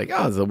 and she was like,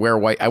 "Oh, so wear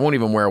white. I won't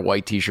even wear a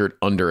white T-shirt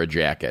under a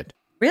jacket.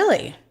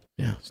 Really?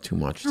 Yeah, it's too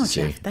much Oh, to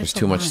see. Jeff, that's There's a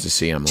too much lot. to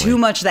see. I'm Too like,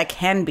 much that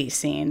can be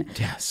seen.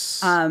 yes.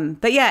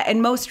 But yeah,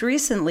 and most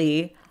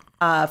recently,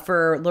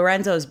 for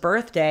Lorenzo's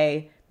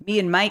birthday, me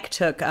and Mike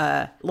took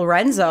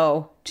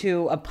Lorenzo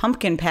to a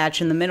pumpkin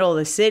patch in the middle of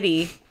the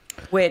city,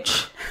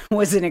 which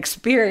was an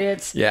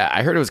experience. Yeah,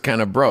 I heard it was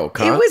kind of broke,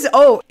 huh?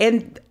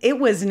 And it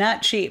was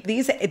not cheap.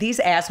 These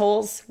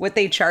assholes, what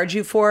they charge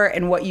you for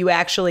and what you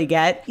actually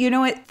get. You know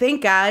what?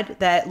 Thank God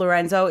that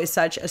Lorenzo is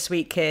such a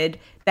sweet kid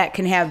that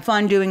can have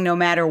fun doing no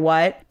matter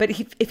what. But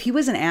if he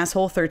was an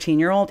asshole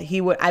 13-year-old,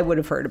 I would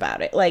have heard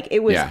about it. Like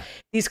it was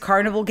these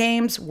carnival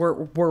games were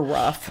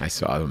rough. I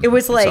saw them. It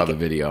was I like saw the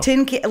video.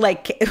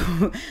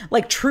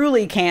 like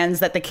Truly cans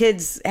that the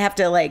kids have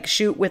to like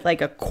shoot with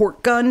like a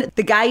cork gun.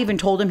 The guy even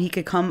told him he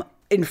could come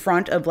in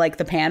front of like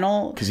the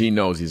panel. Because he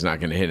knows he's not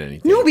going to hit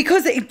anything. No,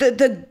 because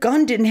the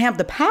gun didn't have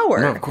the power.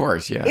 No, of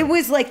course, yeah. It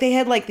was like they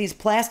had like these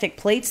plastic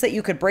plates that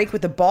you could break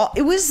with the ball.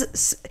 It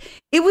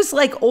was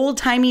like old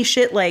timey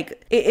shit,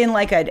 like in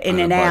like in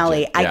an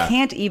alley. yeah. I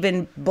can't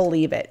even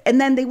believe it.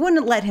 And then they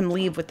wouldn't let him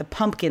leave with the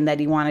pumpkin that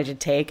he wanted to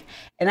take,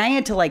 and I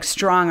had to like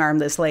strong arm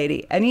this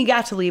lady, and he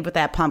got to leave with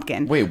that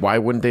pumpkin. Wait, why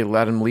wouldn't they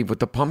let him leave with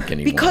the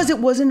pumpkin? Because it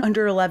wasn't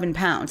under 11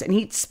 pounds, and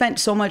he spent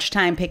so much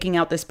time picking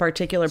out this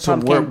particular So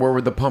pumpkin. where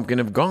would the pumpkin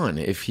have gone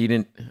if he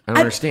didn't? I don't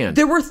understand.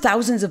 There were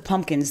thousands of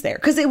pumpkins there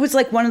because it was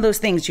like one of those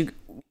things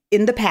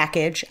in the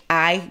package.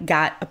 I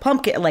got a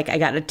pumpkin, like I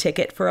got a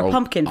ticket for a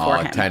pumpkin for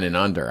him. 10 and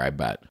under, I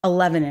bet.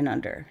 11 and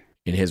under.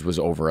 And his was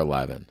over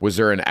 11. Was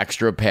there an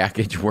extra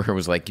package where it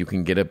was like you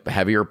can get a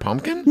heavier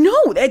pumpkin? No,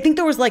 I think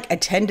there was like a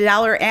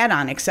 $10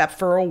 add-on except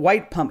for a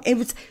white pumpkin. It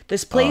was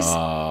this place.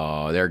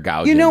 Oh, they're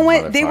gouging. You know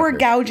what? They were motherfuckers.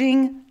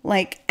 gouging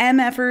like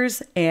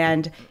MFers,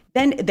 and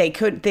then they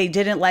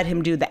didn't let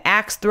him do the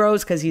axe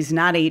throws because he's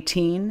not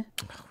 18.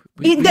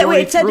 We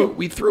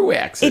threw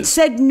axes. It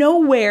said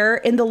nowhere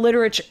in the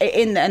literature,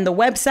 in the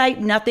website,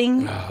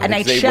 nothing. And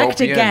I They checked rope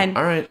you in. again.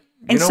 All right.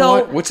 And You know so-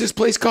 what? What's this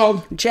place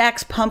called?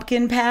 Jack's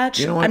Pumpkin Patch.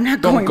 You know what? I'm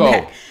not Don't going go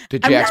back. to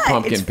I'm Jack's not.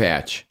 Pumpkin It's-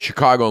 Patch.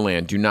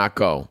 Chicagoland. Do not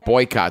go.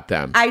 Boycott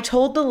them. I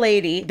told the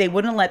lady they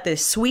wouldn't let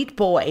this sweet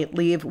boy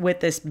leave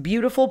with this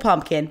beautiful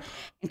pumpkin.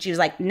 And she was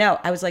like, no.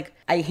 I was like,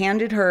 I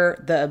handed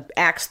her the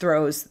axe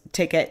throws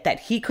ticket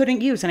that he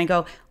couldn't use. And I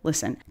go,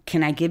 listen,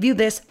 can I give you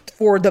this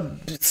for the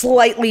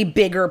slightly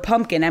bigger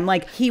pumpkin? I'm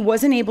like, he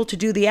wasn't able to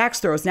do the axe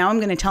throws. Now I'm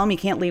going to tell him he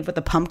can't leave with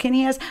the pumpkin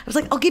he has. I was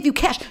like, I'll give you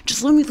cash.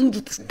 Just let me leave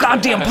with this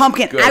goddamn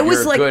pumpkin. Good. I was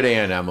You're a like, good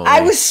Aunt Emily.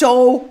 I was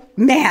so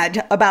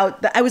mad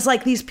about I was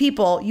like, these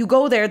people, you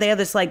go there, they have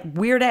this like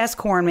weird ass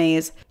corn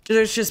maze.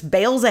 There's just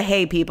bales of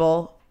hay,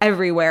 people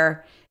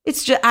everywhere.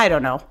 It's just, I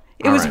don't know.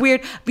 It All was right.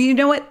 weird. But you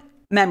know what?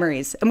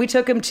 Memories. And we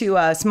took him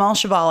to Small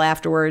Cheval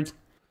afterwards,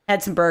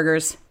 had some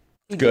burgers.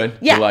 Good.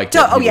 Yeah. You liked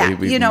So- it. oh, yeah.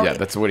 You know- yeah,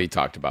 that's what he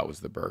talked about was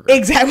the burger.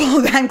 Exactly.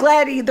 Well, I'm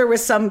glad there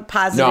was some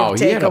positive No,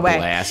 he had a takeaway.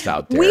 blast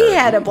out there. We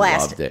had a He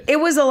blast. loved it. It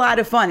was a lot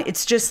of fun.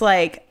 It's just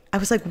like, I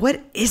was like, what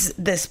is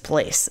this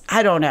place?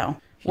 I don't know.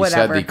 He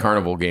Whatever. said the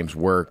carnival games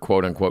were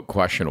quote unquote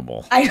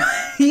questionable.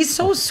 He's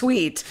so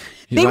sweet.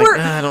 He's They like, were.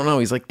 I don't know.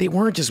 He's like, they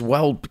weren't just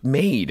well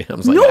made. I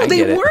was like, No, I they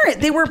get it.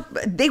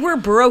 weren't. They were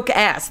broke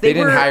ass. They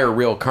didn't were, hire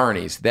real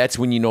carnies. That's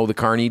when you know the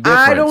carny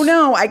difference. I don't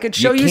know. I could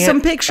show you can't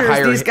some pictures.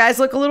 hire- These guys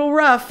look a little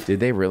rough. Did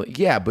they really?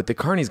 Yeah, but the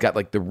carnies got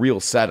like the real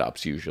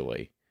setups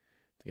usually.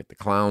 They get the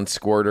clown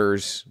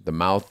squirters, the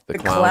mouth, the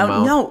clown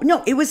mouth.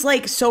 No, it was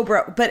like so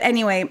broke. But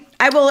anyway,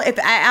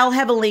 I'll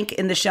have a link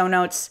in the show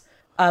notes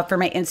for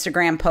my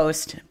Instagram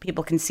post.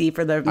 People can see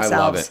for themselves. I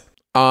love it.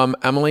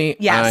 Emily,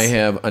 Yes. I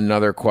have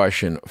another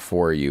question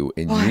for you,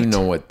 and you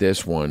know what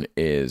this one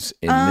is.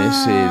 And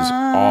this is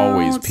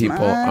always it's people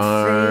my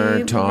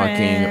are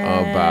talking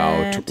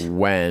about favorite.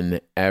 when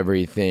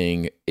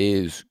everything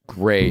is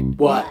great.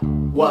 What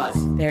was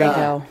There you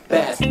go.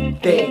 best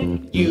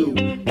thing you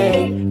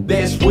ate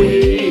this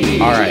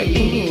week? All right,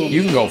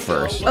 you can go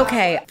first.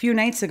 Okay, a few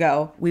nights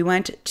ago, we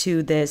went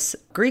to this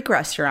Greek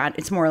restaurant.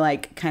 It's more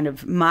like kind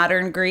of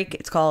modern Greek.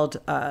 It's called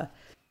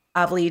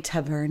Avli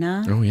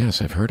Taverna. Oh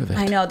yes, I've heard of it.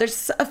 I know,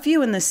 there's a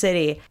few in the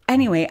city.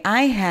 Anyway,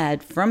 I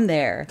had from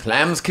there.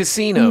 Clams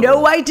Casino.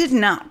 No, I did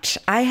not.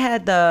 I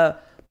had the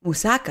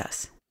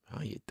moussakas.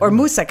 Oh, you Or don't.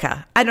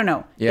 moussaka. I don't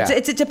know. Yeah.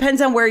 It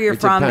depends on where you're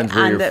It from. depends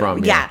where on you're the,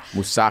 from. Yeah.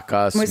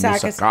 Moussakas.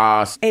 Moussakas.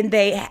 Moussakas. And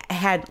they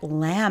had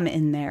lamb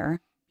in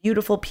there.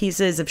 Beautiful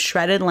pieces of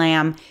shredded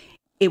lamb.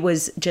 It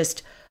was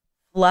just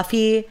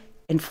fluffy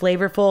and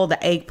flavorful.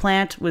 The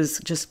eggplant was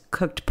just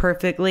cooked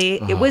perfectly.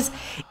 It was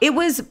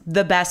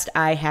the best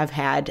I have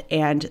had,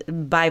 and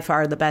by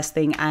far the best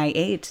thing I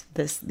ate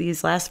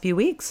these last few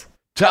weeks.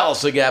 Tell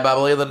us again, I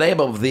believe, the name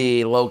of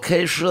the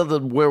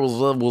location. Where was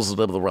the name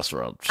of the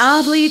restaurant?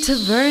 Avli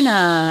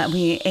Taverna.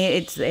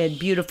 It's a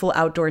beautiful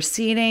outdoor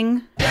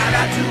seating.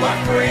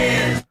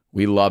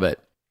 We love it.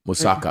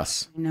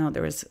 Moussakas. You know,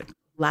 there was a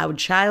loud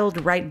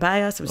child right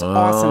by us. It was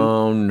awesome.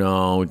 Oh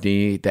no,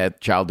 that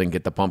child didn't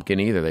get the pumpkin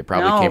either. They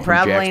probably No, came from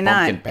probably Jack's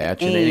not. Pumpkin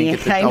Patch and they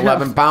didn't get I the know.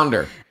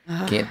 11-pounder.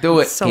 Can't do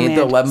it. So Can't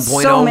mad. do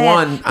 11.01 So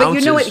mad. But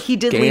you know what? ounces. He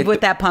did Can't leave with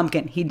do- that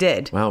pumpkin. He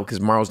did. Well, because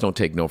Marls don't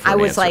take no for I an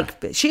was answer.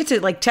 like, she had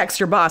to like text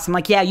her boss. I'm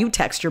like, yeah, you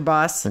text your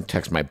boss.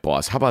 Text my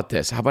boss. How about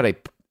this? How about I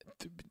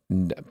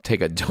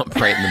take a dump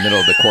right in the middle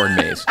of the corn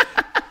maze?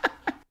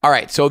 All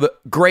right. So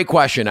great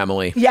question,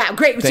 Emily. Yeah,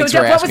 great. Thanks so, for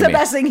Jeff, what was asking the me.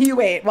 best thing you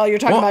ate while you're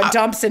talking Well, about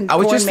dumps and I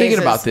was corn just thinking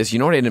mazes? about this. You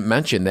know what I didn't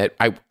mention? That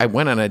I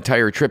went on an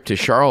entire trip to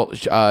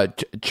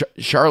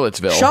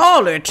Charlottesville.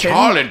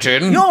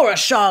 Charlatan. You're a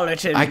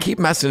charlatan. I keep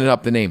messing it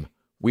up, the name.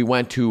 We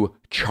went to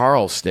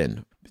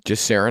Charleston,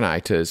 just Sarah and I,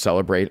 to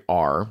celebrate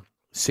our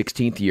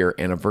 16th year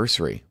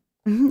anniversary.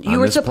 you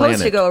were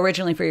supposed to go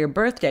originally for your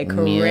birthday,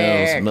 correct?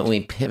 Yes, but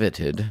we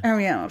pivoted Oh,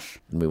 yes.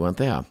 and we went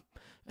there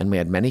and we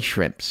had many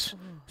shrimps.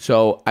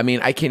 So, I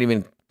mean, I can't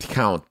even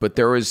count, but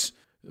there was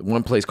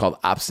one place called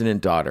Obstinate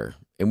Daughter,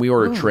 and we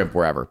ordered shrimp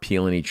wherever,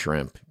 peel and eat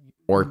shrimp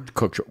or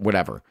cooked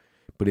whatever.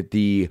 But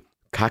the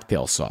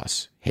cocktail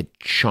sauce had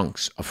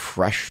chunks of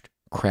fresh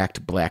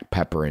cracked black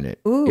pepper in it.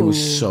 It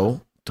was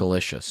so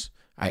delicious.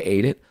 I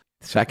ate it.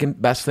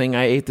 Second best thing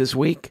I ate this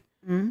week.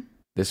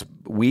 This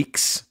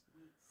week's,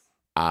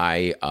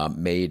 I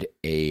made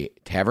a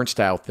tavern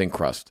style thin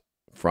crust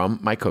from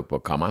my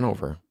cookbook. Come on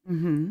over.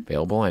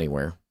 Available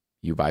anywhere.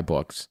 You buy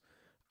books.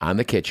 On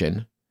the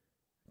kitchen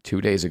 2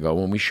 days ago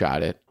when we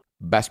shot it.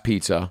 Best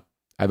pizza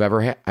I've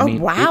ever had. I Oh,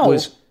 mean, wow. it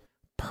was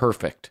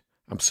perfect.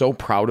 I'm so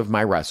proud of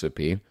my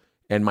recipe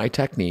and my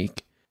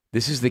technique.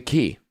 This is the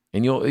key.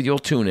 And you'll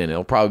tune in.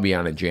 It'll probably be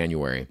on in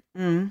January.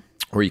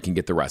 Or you can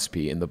get the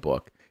recipe in the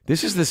book.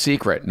 This is the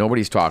secret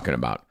nobody's talking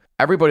about.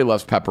 Everybody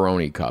loves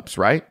pepperoni cups,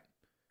 right?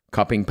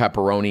 Cupping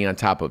pepperoni on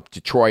top of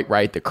Detroit,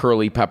 right? The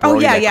curly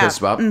pepperoni that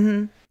crisps up.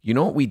 You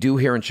know what we do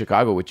here in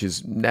Chicago, which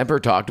is never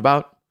talked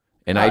about?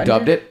 And I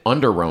dubbed it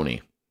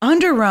Underroni.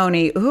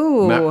 Underroni.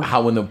 Ooh. Remember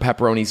how when the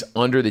pepperoni's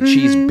under, the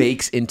cheese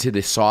bakes into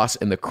the sauce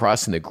and the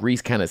crust and the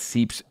grease kind of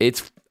seeps.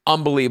 It's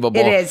unbelievable.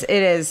 It is. It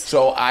is.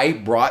 So I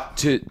brought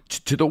to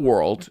the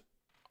world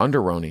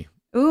Underroni.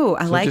 Ooh,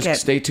 I So like just it.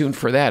 stay tuned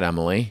for that,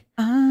 Emily.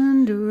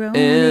 Underroni.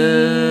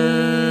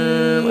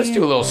 And let's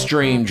do a little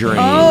Stream Dreams.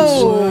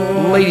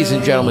 Oh. Ladies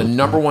and gentlemen,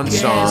 number one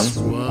song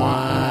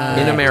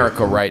in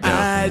America right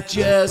now. I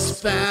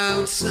just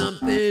found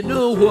something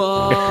to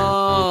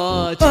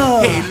watch.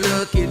 Hey,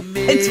 look at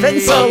me. It's been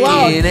so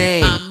long. Fucking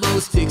A. I'm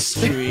most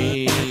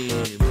extreme.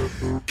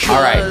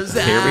 All right,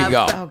 here we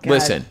go. Oh, God.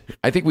 Listen,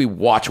 I think we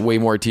watch way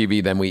more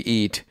TV than we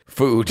eat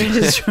food.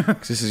 is true.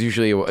 'Cause this is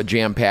usually a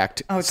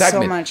jam-packed Oh, it's so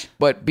segment. much.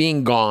 But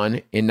being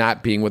gone and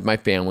not being with my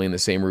family in the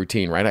same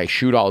routine, right? I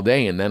shoot all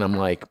day and then I'm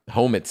like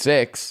home at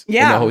 6 in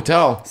Yeah. the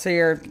hotel. So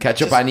you're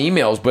Catch up on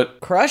emails, but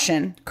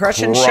crushing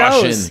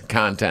shows.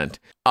 content.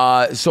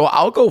 So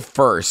I'll go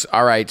first.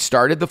 All right,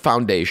 started the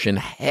foundation,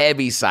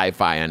 heavy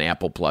sci-fi on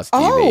Apple Plus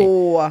TV.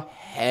 Oh,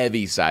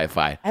 Heavy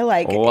sci-fi. I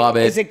like it. Love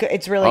it. Is it good?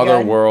 It's really Other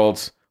good.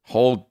 worlds,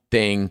 whole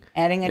thing.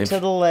 Adding it If- to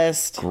the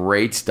list.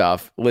 Great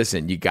stuff.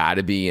 Listen, you got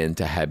to be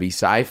into heavy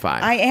sci-fi.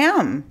 I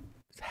am.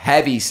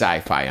 Heavy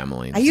sci-fi,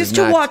 Emily. I used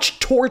to watch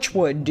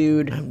Torchwood,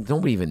 dude.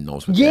 Nobody even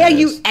knows what Yeah, that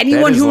is.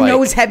 anyone That is who like-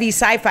 knows heavy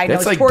sci-fi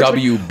knows that's like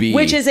Torchwood, WB.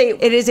 which is it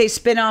is a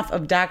spin-off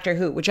of Doctor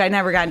Who, which I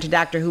never got into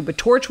Doctor Who, but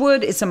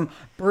Torchwood is some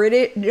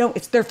British,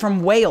 they're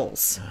from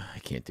Wales. I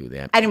can't do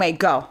that. Anyway,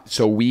 go.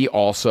 So we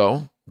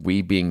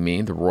being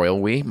me, the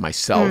royal we,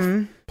 myself,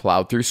 Mm-hmm.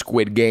 plowed through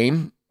Squid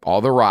Game, all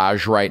the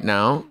rage right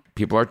now.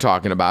 People are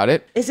talking about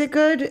it. Is it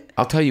good?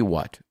 I'll tell you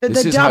what. The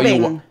this is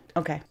dubbing. how you.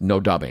 Okay. No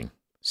dubbing.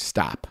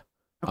 Stop.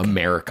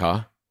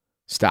 America.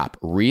 Stop.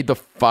 Read the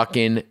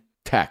fucking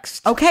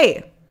text.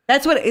 Okay.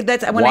 That's when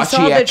Watch I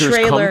saw the the actors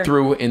trailer. come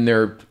through in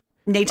their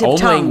native own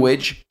tongue.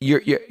 language.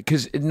 You're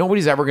because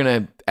nobody's ever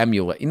gonna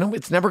emulate.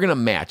 It's never gonna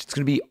match. It's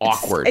gonna be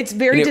awkward. It's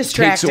very and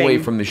distracting. Takes away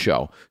from the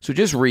show. So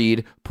just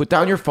read, put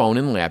down your phone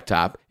and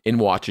laptop, and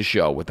watch a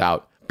show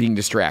without being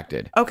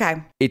distracted.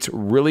 Okay. It's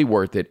really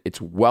worth it.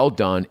 It's well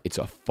done. It's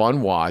a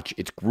fun watch.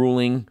 It's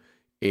grueling.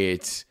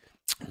 It's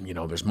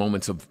there's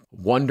moments of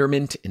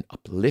wonderment and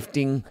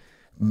uplifting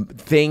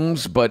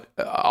things, but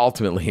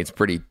ultimately it's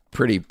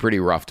pretty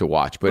rough to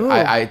watch. But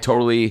I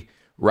totally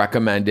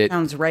recommend it.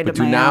 Sounds right but up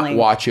do my not alley.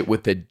 watch it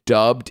with the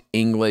dubbed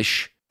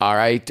English, all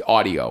right,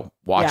 audio.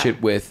 Watch Yeah.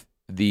 it with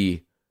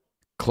the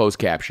closed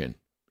caption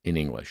in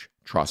English.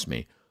 Trust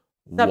me.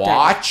 Subtitle.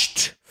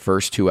 Watched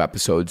first 2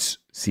 episodes,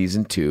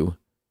 season 2,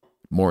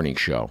 morning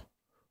show.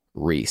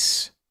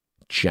 Reese,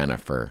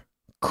 Jennifer,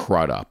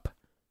 Crudup.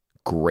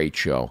 Great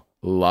show.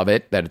 Love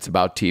it that it's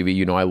about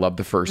TV. I love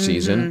the first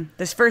season.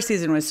 This first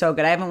season was so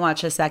good. I haven't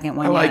watched the second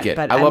one I like yet, it.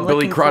 but I I'm love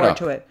Billy looking forward Crudup.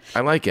 to it.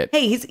 I like it.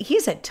 Hey,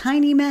 he's a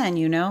tiny man,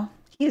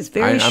 He is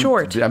very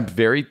short. I'm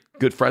very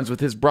good friends with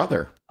his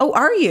brother. Oh,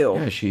 are you?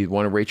 Yeah, she's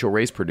one of Rachel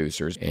Ray's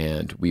producers,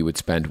 and we would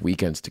spend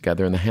weekends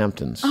together in the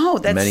Hamptons. Oh,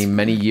 that's-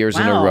 many years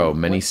in a wow. row,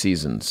 many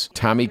seasons.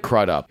 Tommy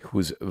Crudup,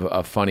 who's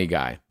a funny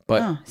guy,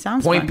 but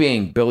sounds point fun.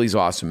 being, Billy's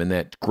awesome in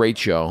that great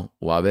show.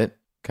 Love it.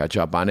 Catch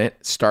up on it.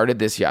 Started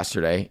this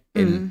yesterday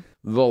in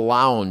the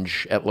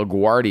lounge at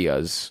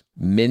LaGuardia's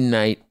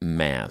Midnight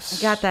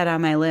Mass. Got that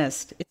on my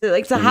list.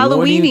 It's a What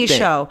do you Halloweeny think?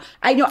 show.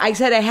 I know. I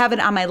said I have it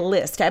on my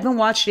list. I haven't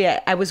watched it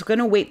yet. I was going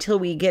to wait till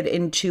we get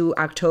into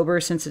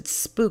October since it's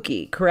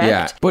spooky, correct?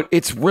 Yeah, but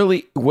it's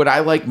really what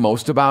I like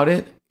most about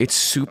it. It's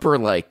super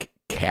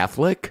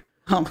Catholic,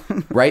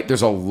 right?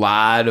 There's a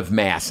lot of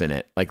mass in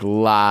it, a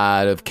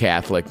lot of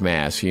Catholic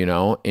mass,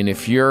 And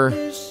if you're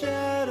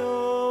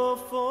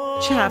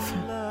Jeff,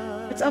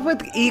 what's up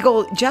with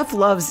Eagle? Jeff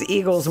loves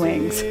Eagle's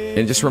wings.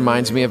 it just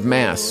reminds me of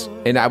mass.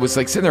 And I was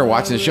sitting there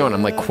watching the show, and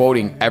I'm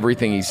quoting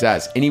everything he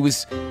says. And he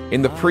was,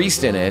 and the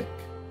priest in it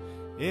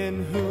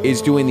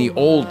is doing the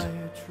old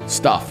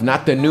stuff,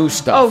 not the new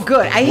stuff. Oh,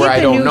 good. I hate where the I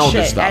don't new know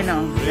shit. the stuff. I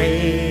know.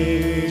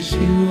 Raise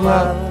you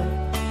up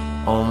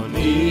on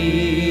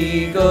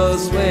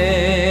eagle's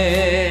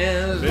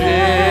wings,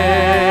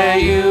 bear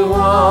you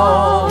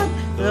on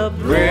the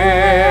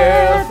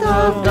breath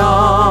of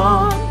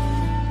dawn,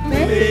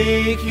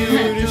 make you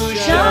to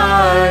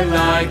shine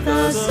like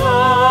the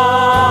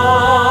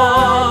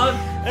sun,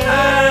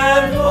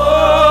 and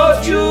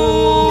put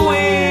you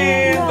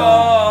in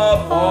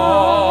the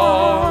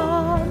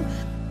palm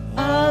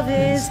Of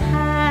his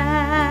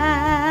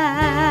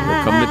hand.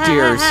 Here come the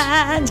tears.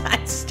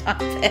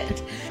 Stop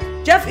it.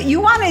 Jeff, you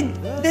wanted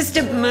this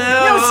to...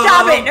 No,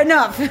 stop it.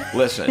 Enough.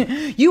 Listen.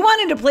 You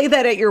wanted to play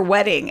that at your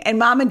wedding, and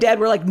Mom and Dad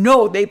were like,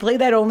 no, they play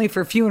that only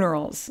for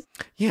funerals.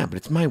 Yeah, but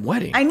it's my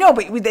wedding. I know,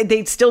 but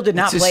they still did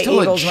not It's play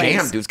still Eagles a jam,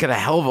 Wings. dude. It's got a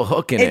hell of a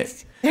hook in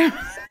It's, it.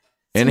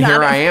 And not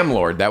Here a- I Am,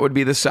 Lord. That would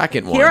be the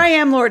second one. Here I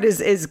Am, Lord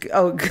is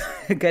good.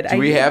 Do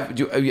we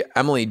have,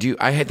 Emily,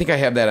 I think I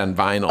have that on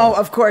vinyl. Oh,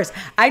 of course.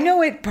 I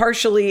know it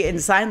partially in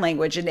sign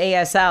language in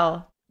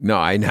ASL. No,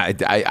 I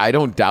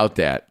don't doubt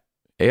that.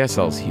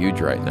 ASL's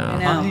huge right now.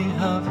 No.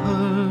 have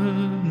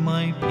heard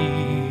my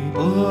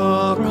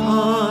people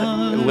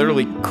cry.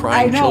 Literally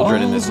crying I know.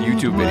 children in this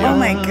YouTube video. Oh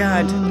my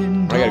God.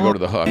 I gotta go to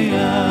the hook.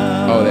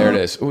 Oh, there it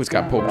is. Oh, it's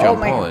got Pope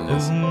John my- Paul in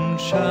this.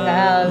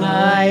 Shall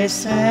I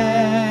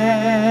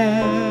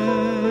say?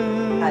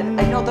 I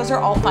know those are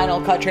all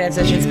Final Cut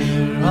transitions.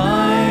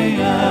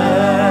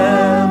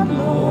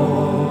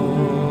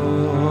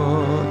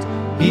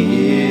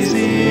 Is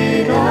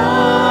it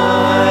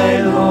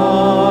I,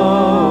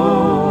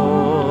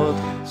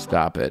 Lord?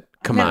 Stop it.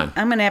 Come on.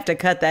 I'm gonna have to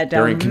cut that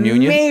down During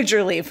communion?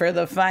 majorly for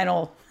the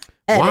final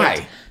edit.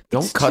 Why?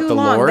 Don't It's cut too the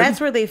long. Lord.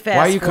 That's where they fast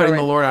Why are you cutting the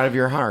forward. Lord out of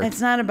your heart?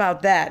 It's not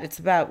about that. It's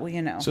about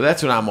So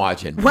that's what I'm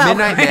watching. Well-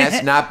 Midnight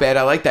Mass, not bad.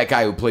 I like that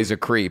guy who plays a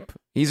creep.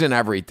 He's in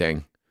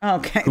everything.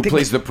 Okay. Who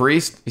plays the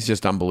priest? He's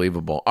just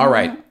unbewlievable. All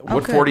right.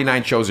 What okay.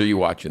 49 shows are you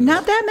watching?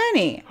 Not that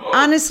many.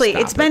 Honestly,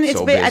 Stop it's been it. it's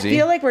So been I busy.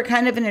 feel like we're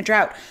kind of in a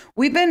drought.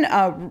 We've been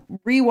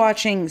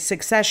rewatching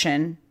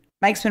Succession.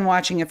 Mike's been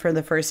watching it for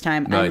the first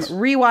time. Nice. I'm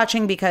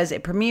rewatching because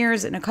it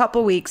premieres in a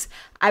couple weeks.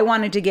 I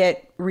wanted to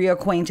get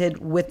reacquainted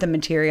with the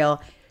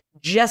material.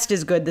 Just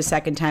as good the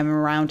second time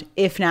around,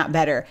 if not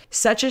better.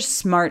 Such a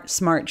smart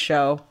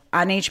show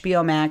on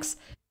HBO Max.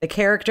 The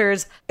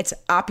characters, it's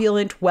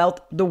opulent wealth,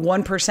 the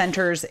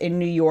 1%ers in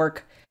New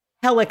York,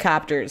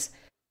 helicopters,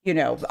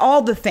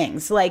 all the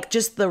things,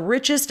 just the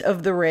richest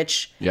of the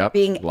rich Yep,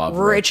 being love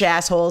rich rich.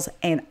 assholes.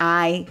 And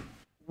I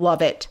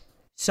love it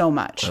so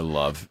much. I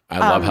love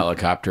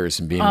helicopters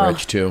and being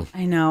rich too.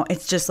 I know.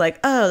 It's just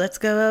let's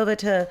go over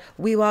to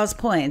Weewa's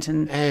Point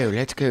and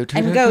Let's go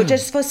to go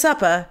just for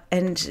supper.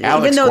 And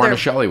Alex even though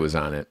Guarnaschelli was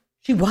on it.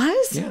 she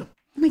was? Yeah.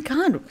 Oh my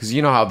God. Because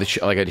you know how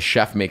a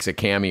chef makes a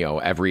cameo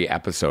every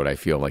episode, I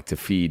feel like, to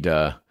feed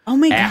Oh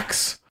my God.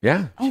 Axe.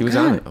 Yeah, she was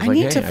God. on it. I was I like,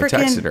 need hey, to I texted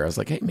frickin- her. I was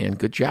like, hey, man,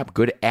 good job.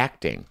 Good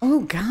acting. Oh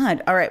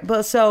God. All right.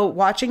 Well, so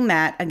watching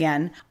that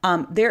again,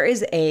 there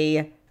is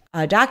a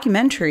a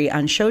documentary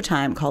on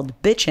Showtime called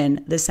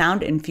Bitchin', The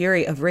Sound and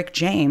Fury of Rick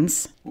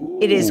James.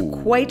 It is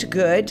quite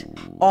good,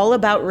 all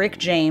about Rick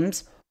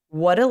James.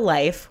 What a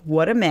life,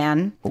 what a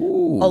man. A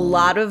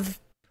lot of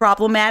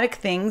problematic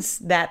things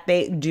that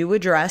they do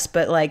address,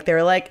 but like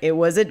they're like, it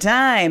was a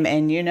time,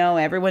 and you know,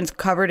 everyone's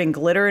covered in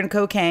glitter and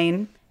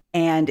cocaine,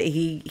 and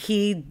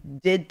he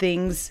did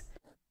things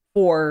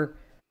for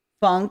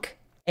funk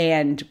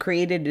and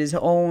created his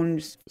own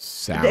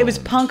sound. It was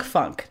punk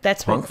funk.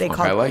 That's punk what they funk.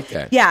 called it. I like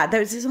that. Yeah, that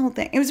was his whole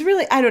thing. It was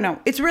really, I don't know.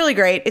 It's really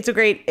great. It's a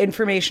great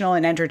informational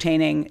and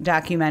entertaining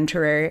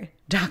documentary.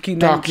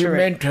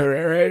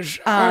 Documentaries.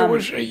 I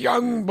was a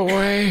young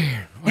boy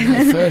when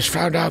I first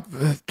found out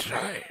the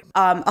time.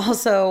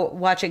 Also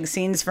watching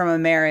Scenes from a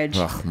Marriage.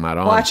 Ugh, not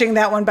on. Watching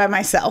that one by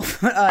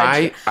myself.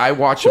 I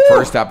watched the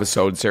first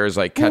episode. Sarah's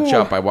like, catch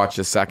up. I watched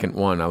the second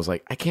one. I was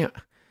like, I can't.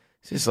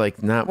 It's just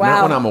like not when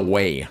I'm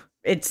away.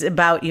 It's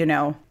about, you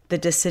know, the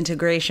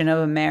disintegration of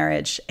a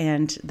marriage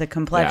and the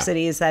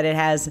complexities that it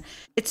has.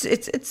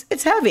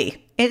 It's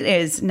heavy. It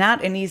is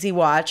not an easy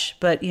watch,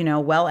 but, you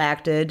know, well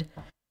acted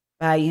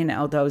by, you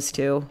know, those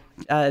two,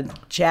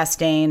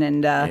 Chastain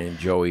and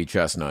Joey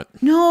Chestnut.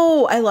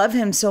 No, I love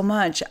him so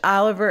much.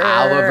 Oscar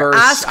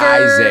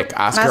Isaac.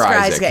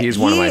 He's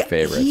one of my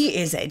favorites. He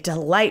is a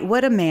delight.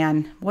 What a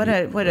man. What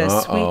a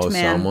sweet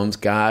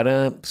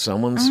man.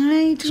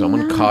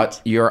 Someone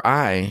caught your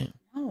eye.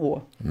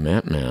 Oh.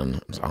 That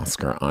man is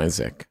Oscar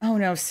Isaac. Oh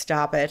no,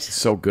 stop it.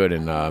 So good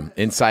in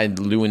Inside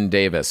Llewyn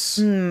Davis.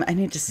 I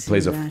need to see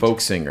Plays that. a folk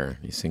singer.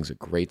 He sings a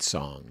great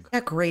song.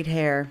 Got great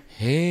hair.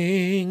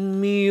 Hang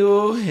me,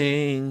 oh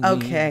hang me.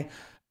 Okay.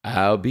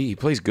 He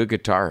plays good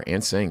guitar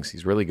and sings.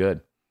 He's really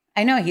good.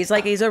 I know, he's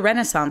a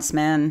Renaissance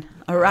man,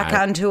 a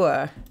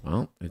raconteur.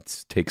 Well,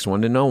 it takes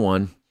one to know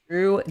one.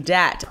 True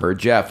dat. Per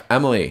Jeff.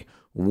 Emily,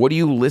 what are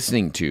you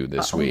listening to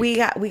this week? We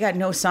got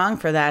no song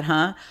for that,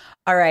 huh?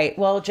 All right.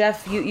 Well,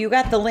 Jeff, you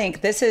got the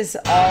link. This is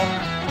all.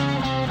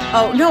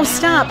 Oh no!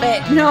 Stop it!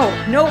 No!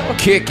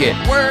 Kick it,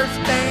 Worst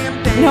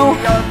damn day No.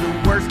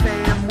 of the worst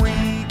damn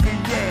week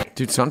yet.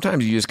 dude.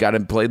 Sometimes you just got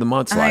to play the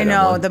mudslide. I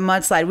know, Emily. the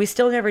mudslide. We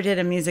still never did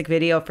a music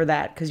video for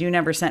that because you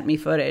never sent me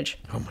footage.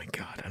 Oh my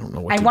god, I don't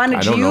know what. I to, wanted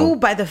I don't you know.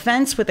 by the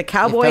fence with the If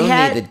cowboy only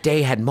hat. the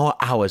day had more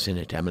hours in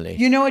it, Emily.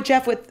 You know what,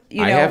 Jeff? I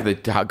have the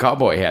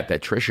cowboy hat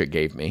that Trisha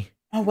gave me.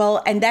 Oh,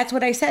 well, and that's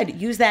what I said.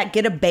 Use that.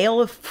 Get a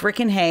bale of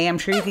freaking hay. I'm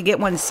sure you could get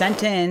one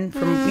sent in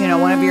from,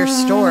 one of your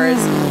stores.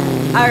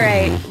 All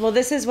right. Well,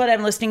 this is what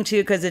I'm listening to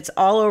because it's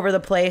all over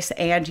the place.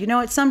 And you know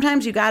what?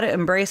 Sometimes you got to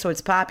embrace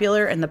what's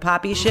popular and the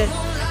poppy shit.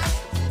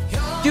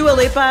 Dua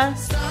Lipa.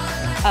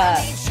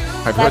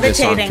 I've heard this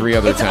song Levitating. 3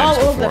 other It's times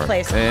all over before. the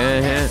place.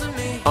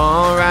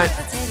 All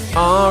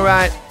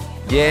right.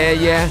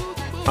 Yeah.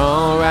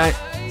 All right.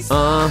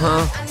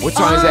 What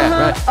song is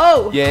that? Right?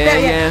 Oh,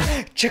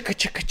 yeah. Chicka,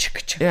 chicka,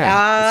 chicka, chicka.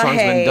 Yeah, the song's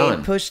been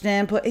done. Pushed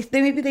and put.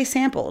 Maybe they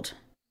sampled.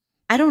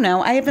 I don't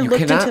know. I haven't You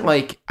looked cannot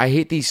into. I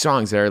hate these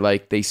songs that are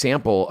like they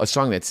sample a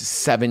song that's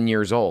 7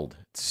 years old.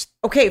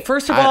 Okay,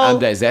 first of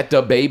all, is that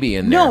Dub Baby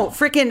in there? no,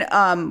 freaking.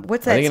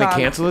 What's that Are they song? going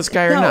to cancel this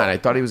guy or No. not? I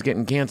thought he was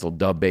getting canceled.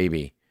 Dub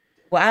Baby.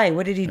 Why?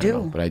 What did he I don't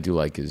know, do? but I do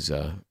like his.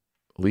 At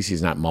least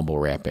he's not mumble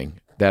rapping.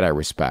 That I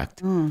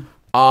respect.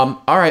 All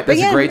right, that's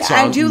But a great song.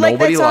 I do like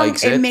Nobody that song.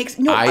 likes it. Makes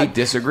no. I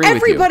disagree with you.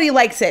 Everybody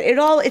likes it.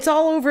 It's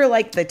all over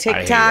like the hate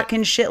TikTok it.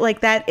 and shit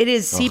like that. It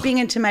is seeping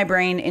into my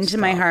brain, into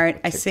my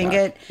heart. I sing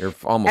TikTok. it. You're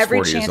almost every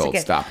 40 years chance I old.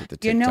 get. Stop with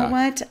the You know TikTok.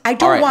 what? I All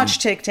don't right, watch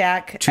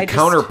TikTok. To I just-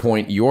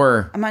 counterpoint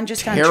your I'm on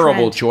terrible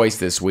trend. choice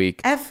this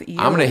week, F you.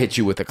 I'm going to hit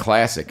you with a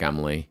classic,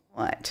 Emily.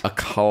 What? A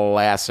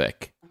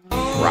classic.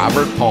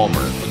 Robert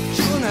Palmer.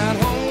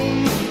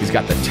 He's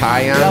got the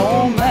tie on.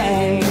 Oh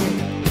man.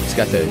 He's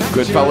got the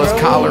Goodfellas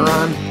collar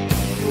on.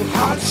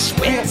 Heart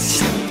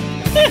sweats,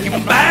 your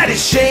body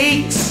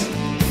shakes.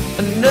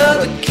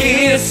 Another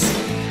kiss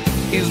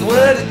is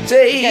what it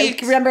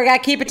takes. Remember, I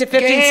gotta keep it to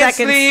 15 Can't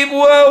seconds. sleep,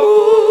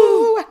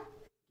 whoa.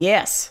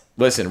 Yes.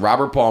 Listen,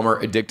 Robert Palmer,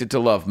 Addicted to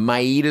Love.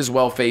 Might as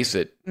well face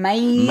it.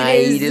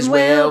 Might as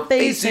well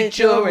face it.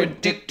 You're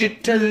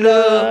addicted to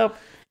love.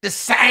 The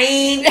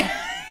sign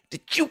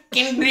that you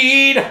can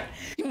bleed,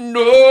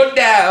 no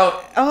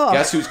doubt. Oh.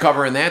 Guess who's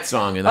covering that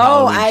song in the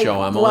Halloween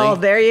show, Emily? Well,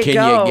 there you go.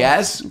 Can you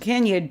guess?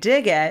 Can you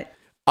dig it?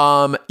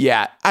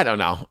 Yeah, I don't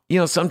know.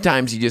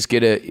 Sometimes you just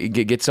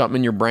get something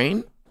in your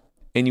brain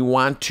and you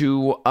want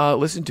to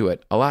listen to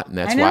it a lot. And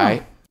that's I know.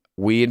 why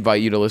we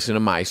invite you to listen to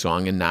my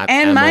song and not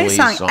And Emily's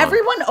my song. song.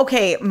 Everyone,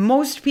 okay,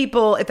 most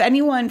people, if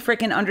anyone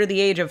freaking under the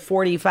age of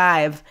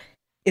 45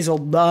 is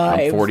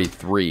alive. I'm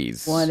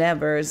 43s.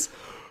 Whatever's.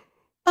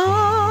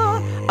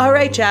 All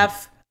right,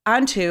 Jeff.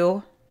 On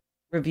to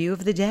review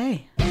of the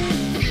day.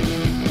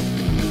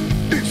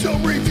 It's a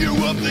review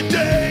of the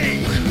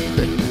day.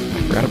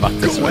 Forgot about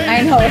this one.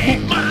 I know.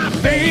 My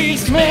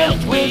face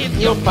melt with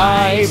your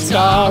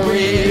 5-star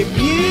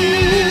review.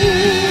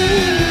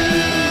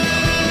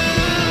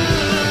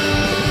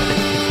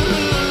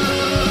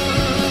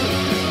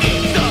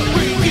 It's a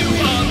review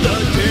of the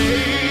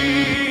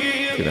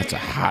day. Dude, that's a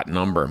hot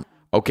number.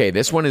 Okay,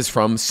 this one is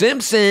from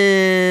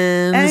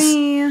Simpsons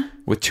Hey.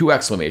 with 2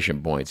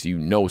 exclamation points. You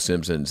know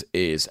Simpsons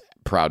is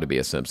proud to be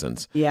a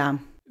Simpsons. Yeah.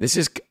 This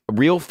is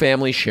real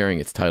family sharing.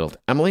 It's titled,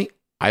 Emily,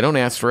 I don't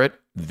ask for it.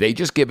 They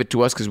just give it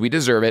to us because we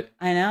deserve it.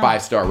 I know.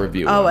 5-star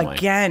review. Oh, Emily.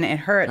 again, it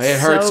hurts. It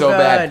hurts so good.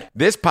 bad.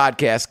 This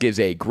podcast gives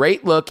a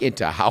great look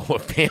into how a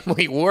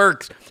family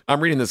works.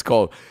 I'm reading this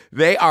quote.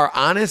 They are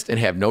honest and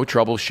have no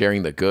trouble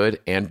sharing the good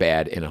and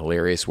bad in a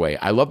hilarious way.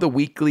 I love the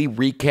weekly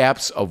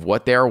recaps of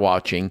what they are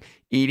watching,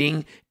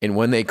 eating, and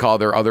when they call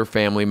their other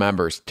family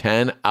members.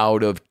 10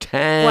 out of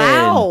 10.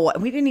 Wow.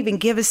 We didn't even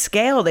give a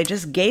scale. They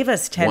just gave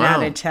us 10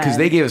 out of 10. Because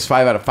they gave us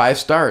 5 out of 5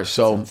 stars.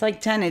 So It's like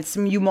 10. It's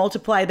you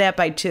multiply that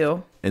by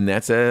 2. and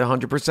that's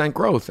 100%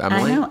 growth,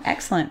 Emily. I know.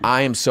 Excellent.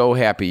 I am so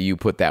happy you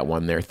put that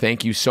one there.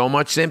 Thank you so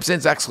much,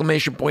 Simpsons!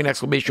 Exclamation point,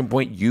 exclamation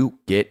point. You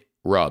get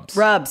rubs.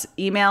 Rubs,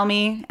 email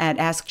me at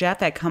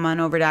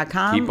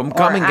askjeff@comeonover.com. Keep 'em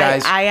coming,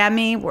 guys. IM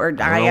me. Or I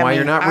don't know why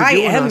you're not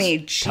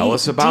reviewing us. Tell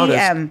us about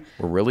DM. us.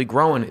 We're really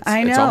growing. It's,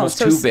 I know. It's almost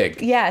So too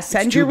big. Yeah, It's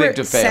send too your big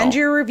to fail. send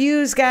your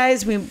reviews,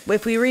 guys.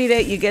 If we read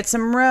it, you get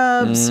some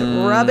rubs.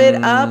 Rub it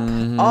up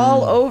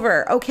all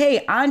over.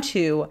 Okay, on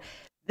to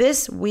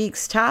this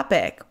week's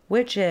topic,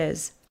 which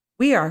is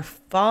we are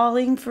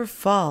falling for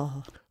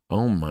fall.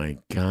 Oh my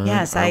God.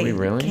 Yes, Are I we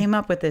really? came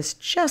up with this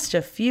just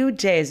a few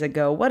days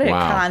ago. What a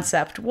Wow.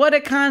 concept. What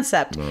a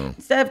concept.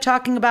 Instead of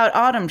talking about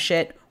autumn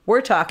shit,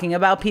 we're talking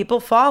about people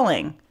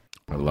falling.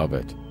 I love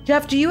it.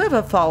 Jeff, do you have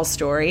a fall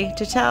story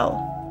to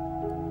tell?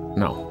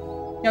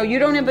 No. No, you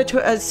don't have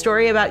a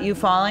story about you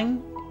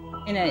falling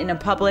in a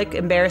public,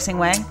 embarrassing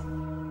way?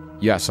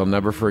 Yes, I'll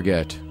never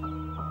forget.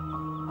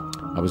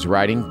 I was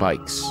riding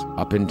bikes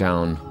up and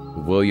down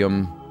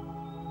William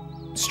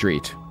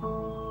Street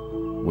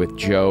with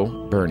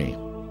Joe Bernie,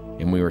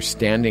 and we were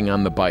standing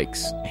on the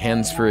bikes,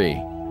 hands-free,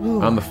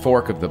 on the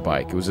fork of the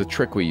bike. It was a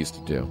trick we used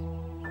to do.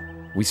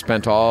 We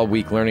spent all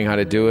week learning how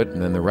to do it, and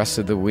then the rest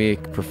of the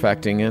week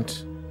perfecting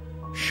it,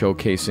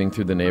 showcasing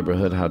through the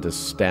neighborhood how to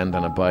stand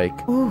on a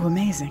bike. Ooh,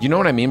 amazing. You know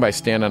what I mean by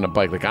stand on a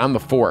bike? Like on the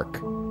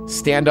fork.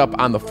 Stand up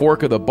on the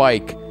fork of the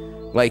bike.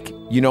 Like,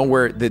 you know,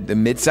 where the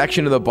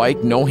midsection of the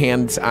bike, no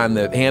hands on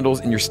the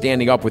handles, and you're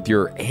standing up with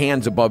your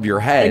hands above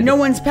your head. And no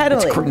one's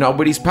pedaling.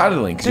 Nobody's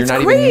pedaling because you're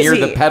That's not even near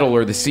crazy. the pedal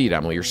or the seat,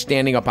 Emily. You're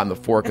standing up on the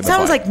fork It of the bike.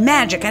 sounds like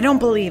magic. I don't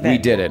believe it. We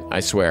did it,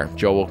 I swear.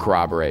 Joe will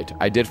corroborate.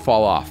 I did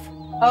fall off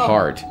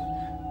hard.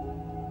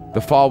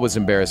 The fall was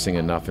embarrassing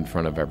enough in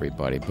front of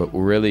everybody, but what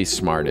really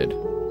smarted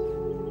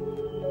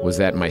was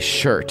that my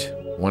shirt,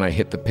 when I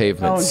hit the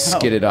pavement,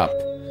 skidded up,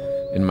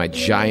 and my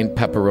giant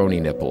pepperoni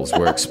nipples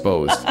were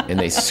exposed, and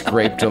they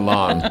scraped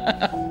along,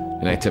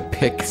 and I had to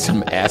pick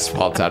some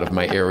asphalt out of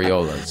my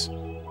areolas.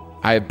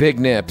 I have big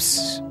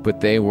nips,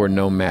 but they were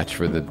no match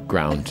for the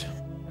ground.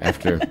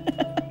 After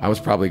I was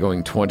probably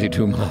going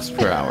 22 miles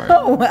per hour.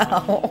 Oh,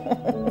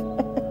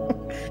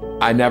 wow.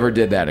 I never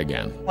did that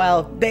again.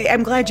 Well,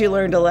 I'm glad you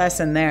learned a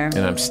lesson there.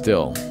 And I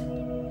still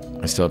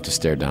have to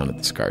stare down at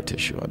the scar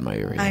tissue on my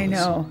areolas. I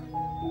know.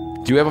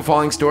 Do you have a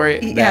falling story?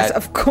 Yes,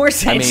 of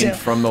course I do. mean,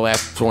 from the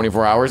last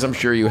 24 hours, I'm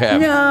sure you have.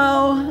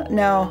 No,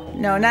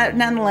 not in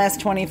the last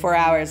 24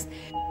 hours.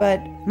 But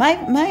my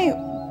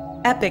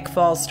epic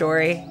fall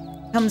story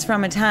comes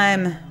from a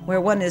time where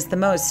one is the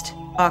most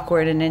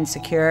awkward and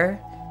insecure.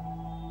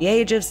 The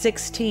age of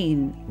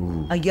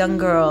 16, a young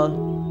girl,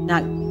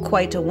 not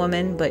quite a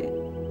woman, but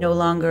no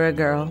longer a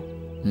girl.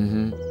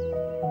 Mm-hmm.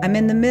 I'm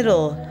in the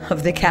middle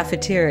of the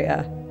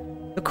cafeteria,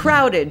 the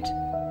crowded,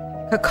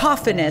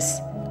 cacophonous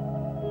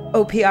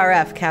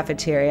OPRF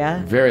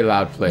cafeteria. Very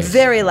loud place.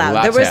 Very loud.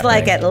 Lots There was happening.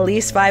 like at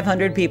least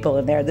 500 people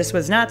in there. This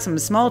was not some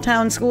small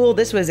town school.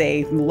 This was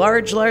a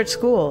large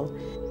school.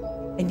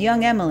 And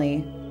young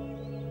Emily,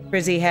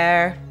 frizzy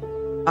hair,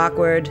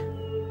 awkward,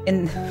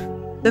 in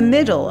the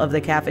middle of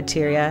the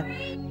cafeteria,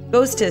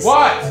 goes to...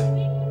 What?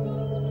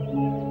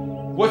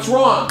 What's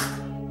wrong?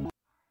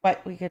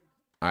 What? We could...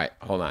 All right,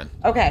 hold on.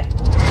 Okay.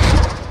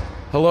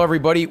 Hello,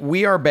 everybody.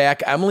 We are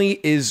back.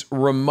 Emily is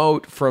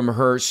remote from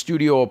her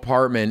studio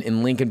apartment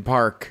in Lincoln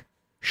Park,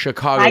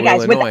 Chicago, Hi,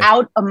 guys, Illinois.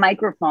 without a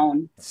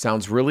microphone.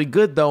 Sounds really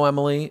good, though,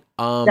 Emily.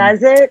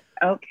 Does it?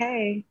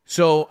 Okay.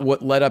 So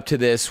what led up to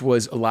this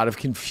was a lot of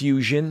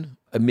confusion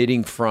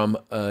emitting from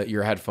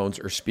your headphones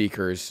or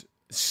speakers.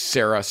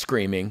 Sarah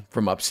screaming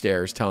from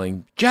upstairs,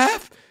 telling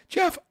Jeff.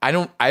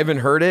 I haven't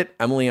heard it.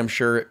 Emily, I'm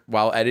sure,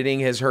 while editing,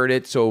 has heard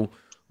it. So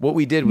what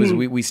we did was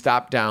we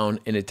stopped down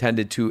and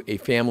attended to a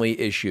family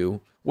issue,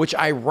 which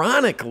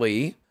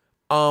ironically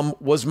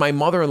was my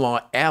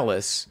mother-in-law,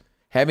 Alice,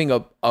 having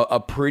a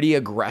pretty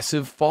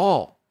aggressive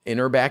fall in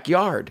her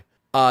backyard.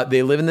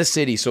 They live in the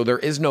city, so there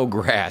is no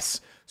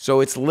grass. So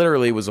it's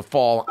literally was a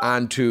fall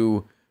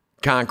onto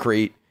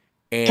concrete.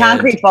 And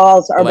Concrete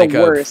falls are like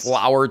the worst. a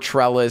flower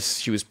trellis.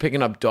 She was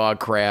picking up dog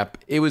crap.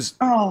 It was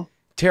Oh,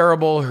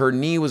 terrible. Her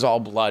knee was all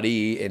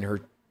bloody,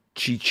 and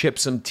she chipped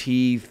some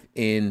teeth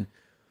in.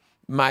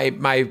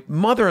 My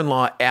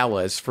mother-in-law,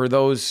 Alice, for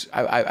those,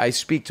 I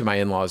speak to my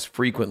in-laws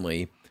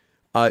frequently.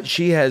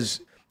 She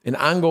has an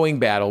ongoing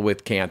battle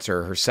with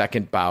cancer, her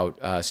second bout,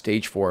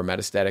 stage 4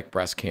 metastatic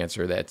breast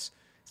cancer that's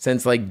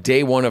since like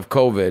day one of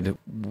COVID,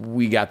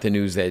 we got the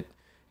news that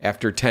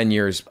after 10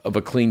 years of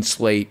a clean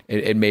slate,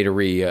 it made a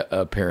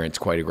reappearance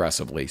quite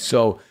aggressively.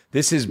 So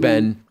this has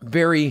been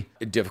very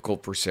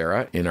difficult for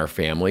Sarah in our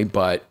family,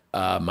 but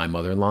my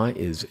mother-in-law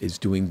is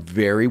doing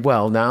very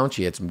well now.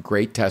 She had some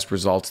great test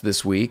results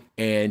this week,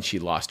 and she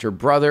lost her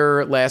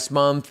brother last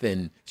month,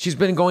 and she's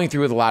been going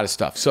through with a lot of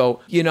stuff.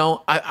 So,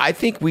 I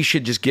think we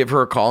should just give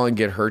her a call and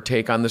get her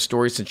take on the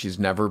story since she's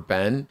never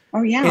been.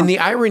 Oh, yeah. And the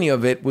irony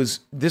of it was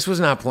this was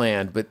not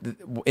planned, but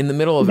in the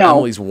middle of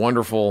Emily's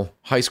wonderful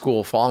high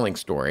school falling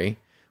story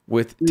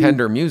with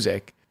tender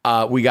music,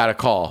 we got a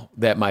call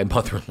that my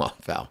mother-in-law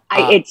fell.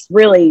 It's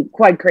really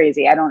quite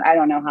crazy. I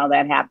don't know how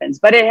that happens,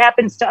 but it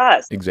happens to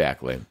us.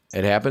 Exactly.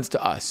 It happens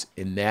to us.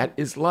 And that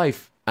is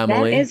life,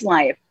 Emily. That is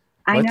life.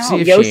 Let's know.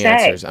 see if Yo she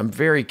answers. I'm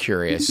very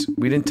curious.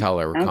 We didn't tell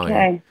her we're calling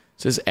her.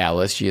 This is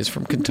Alice. She is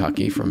from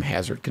Kentucky, from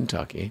Hazard,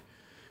 Kentucky.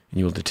 And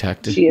you will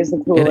detect she is the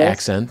coolest. an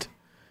accent,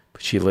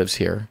 but she lives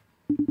here.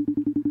 I don't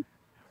know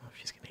if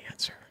she's going to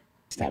answer.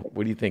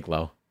 What do you think,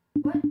 Lo?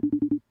 What?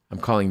 I'm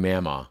calling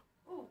Mama.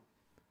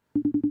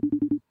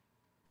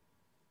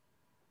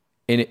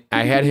 And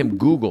I had him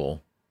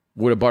Google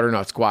what a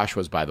butternut squash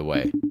was, by the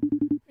way.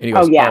 And he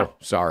goes, oh,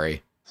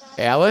 sorry.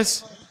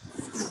 Alice?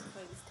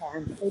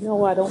 FaceTime. They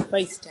know I don't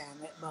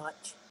FaceTime that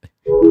much.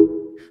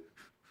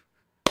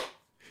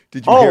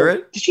 Did you hear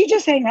it? Did she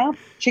just hang up?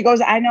 She goes,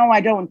 I know I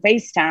don't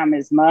FaceTime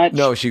as much.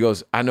 No, she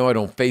goes, I know I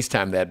don't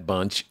FaceTime that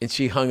bunch. And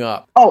she hung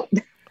up. Oh.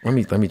 Let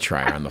me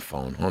try her on the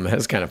phone. Oh,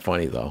 that's kind of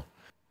funny, though.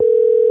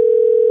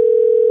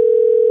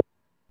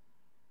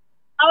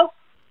 Oh.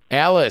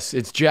 Alice,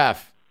 it's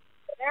Jeff.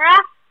 Sarah?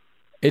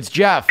 It's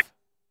Jeff.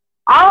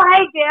 Oh,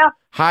 hey, Jeff.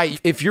 Hi.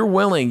 If you're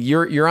willing,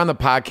 you're on the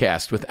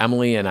podcast with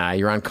Emily and I.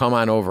 You're on Come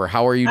On Over.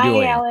 How are you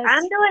doing? I'm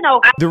doing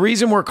okay. The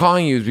reason we're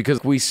calling you is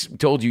because we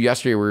told you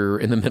yesterday we were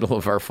in the middle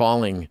of our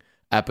falling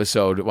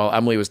episode while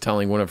Emily was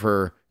telling one of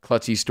her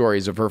klutzy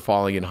stories of her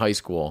falling in high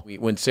school.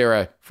 When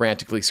Sarah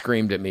frantically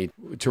screamed at me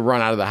to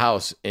run out of the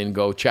house and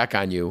go check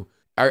on you.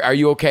 Are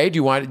you okay?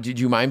 Did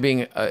you mind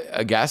being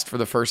a guest for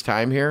the first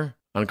time here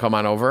on Come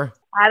On Over?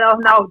 I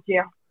don't know,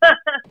 Jeff.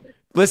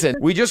 Listen,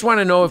 we just want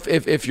to know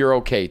if you're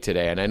okay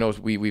today. And I know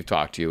we've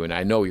talked to you, and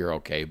I know you're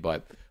okay,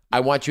 but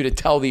I want you to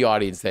tell the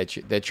audience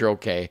that you're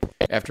okay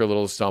after a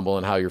little stumble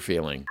and how you're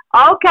feeling.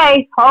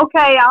 Okay, I'll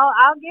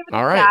give it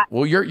All a right. shot.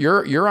 Well,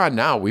 you're on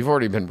now. We've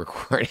already been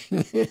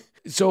recording.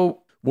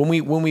 So when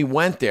we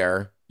went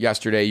there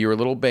yesterday, you were a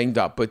little banged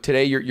up, but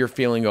today you're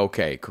feeling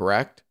okay,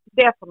 correct?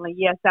 Definitely,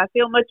 yes. I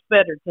feel much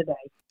better today.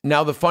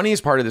 Now, the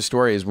funniest part of the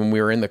story is when we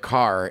were in the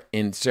car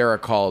and Sarah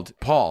called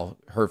Paul,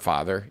 her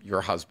father,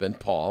 your husband,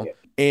 Paul,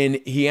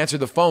 and he answered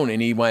the phone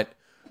and he went,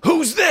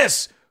 "Who's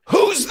this?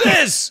 Who's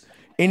this?"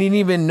 And he didn't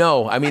even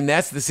know. I mean,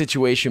 that's the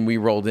situation we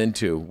rolled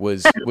into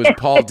was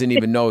Paul didn't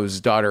even know it was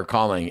his daughter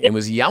calling and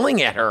was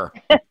yelling at her.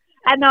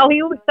 I know,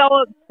 he was so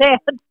upset.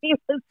 He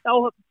was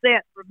so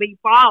upset for me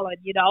falling,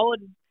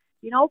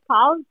 And,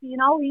 Paul's,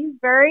 he's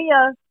very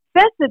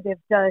sensitive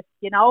to,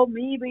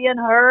 me being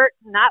hurt,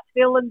 not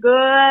feeling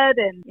good.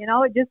 And,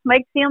 it just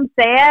makes him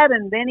sad.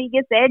 And then he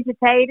gets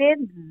agitated.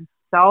 And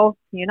so,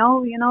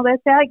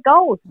 that's how it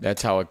goes.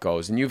 That's how it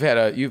goes. And you've had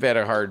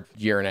a hard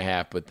year and a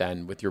half, but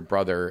then with your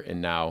brother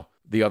and now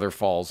the other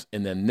falls.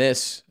 And then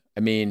this, I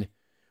mean,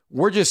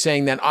 we're just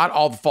saying that not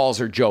all the falls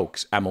are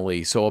jokes,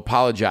 Emily. So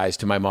apologize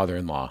to my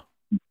mother-in-law.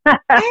 I'm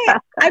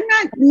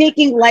not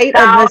making light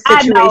of the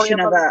situation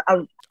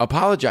of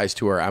Apologize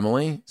to her,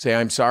 Emily. Say,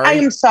 I'm sorry. I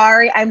am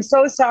sorry. I'm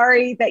so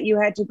sorry that you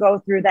had to go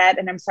through that.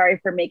 And I'm sorry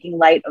for making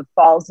light of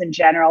falls in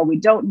general. We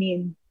don't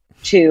mean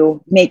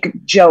to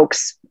make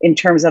jokes in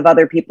terms of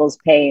other people's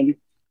pain.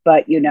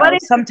 But,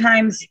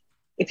 sometimes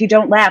if you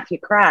don't laugh, you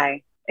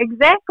cry.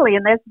 Exactly.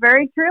 And that's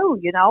very true,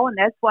 and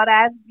that's what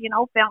I've,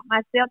 felt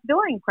myself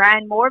doing,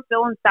 crying more,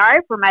 feeling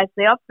sorry for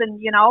myself.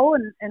 And,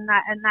 and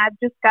I've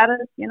just got to,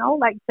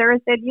 like Sarah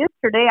said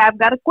yesterday, I've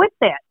got to quit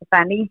that. If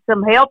I need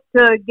some help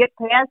to get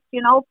past,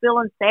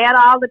 feeling sad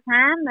all the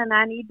time, then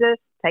I need to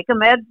take a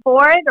med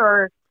for it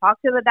or talk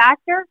to the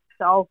doctor.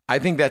 So I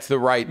think that's the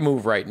right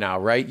move right now,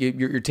 right?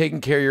 You're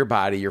taking care of your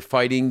body. You're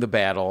fighting the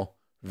battle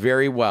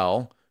very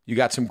well. You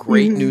got some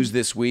great news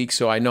this week.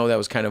 So I know that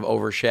was kind of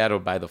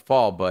overshadowed by the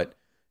fall, but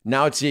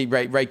now it's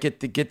right.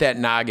 Get that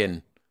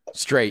noggin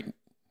straight.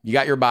 You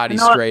got your body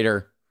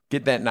straighter.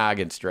 Get that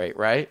noggin straight,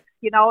 right?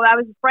 I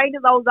was afraid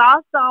of those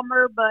all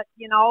summer, but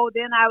then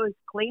I was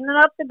cleaning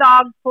up the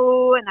dog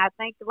poo, and I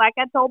think, like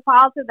I told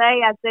Paul today,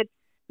 I said,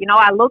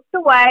 I looked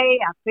away,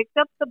 I picked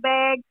up the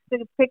bags to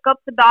pick up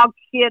the dog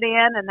shit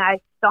in, and I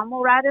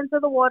stumbled right into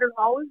the water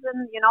hose,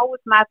 and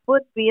with my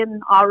foot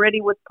being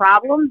already with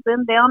problems,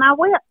 and down I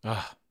went.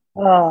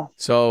 Oh,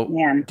 so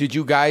man. Did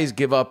you guys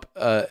give up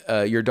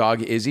your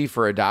dog Izzy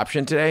for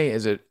adoption today?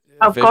 Is it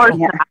Of official? course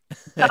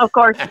not. Of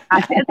course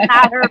not. It's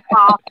not her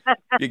fault.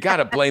 You got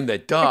to blame the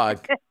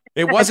dog.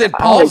 It wasn't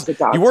Paul's.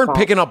 You weren't fault.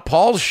 picking up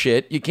Paul's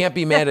shit. You can't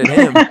be mad at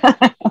him.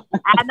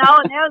 I know,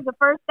 and that was the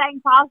first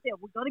thing Paul said,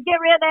 we're going to get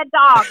rid of that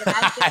dog. And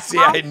I said, See,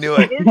 I knew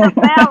it.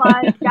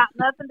 Isabella has got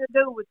nothing to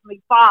do with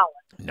me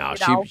falling. No,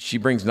 You know? she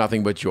brings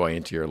nothing but joy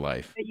into your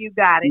life. You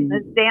got it.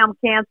 This damn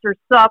cancer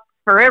sucks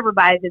for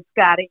everybody that's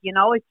got it. You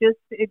know, it just,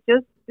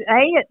 hey,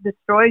 it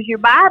destroys your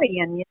body,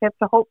 and you have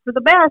to hope for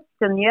the best.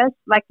 And yes,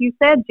 like you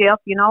said, Jeff,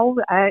 you know,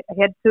 I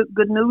had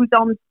good news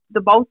on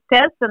the both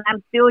tests, and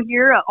I'm still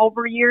here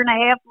over a year and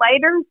a half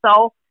later.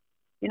 So,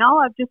 you know,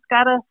 I've just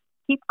got to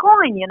keep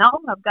going. You know,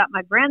 I've got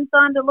my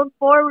grandson to look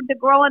forward to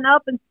growing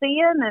up and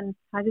seeing, and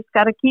I just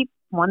got to keep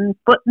one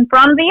foot in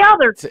front of the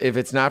other. If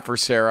it's not for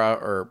Sarah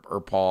or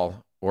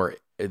Paul or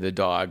the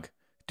dog,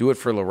 do it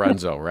for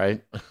Lorenzo,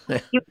 right?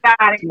 You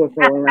got it. Do it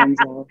for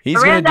Lorenzo.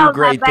 He's going to do Lorenzo's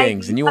great my baby.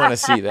 things, and you want to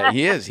see that.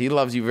 He is. He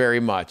loves you very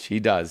much. He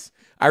does.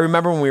 I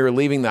remember when we were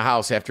leaving the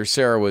house after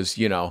Sarah was,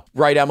 you know,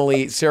 right,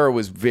 Emily? Sarah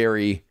was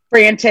very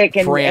Frantic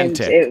and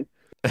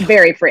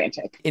very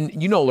frantic.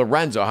 And you know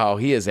Lorenzo, how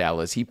he is,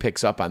 Alice. He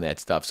picks up on that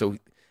stuff. So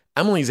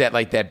Emily's at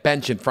like that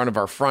bench in front of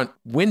our front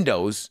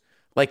windows,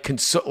 like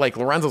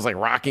Lorenzo's like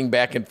rocking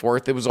back and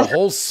forth. It was a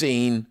whole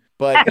scene,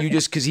 but you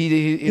just, because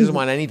he doesn't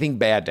want anything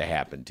bad to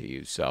happen to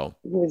you. So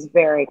He was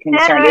very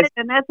concerned.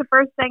 And that's the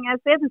first thing I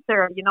said to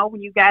Sarah. You know,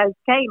 when you guys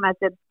came, I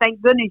said,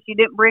 thank goodness you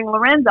didn't bring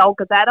Lorenzo,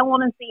 because I don't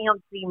want to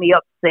see me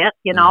upset,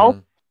 you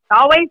know.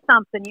 Always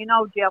something, you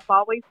know, Jeff,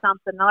 always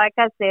something. Like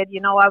I said,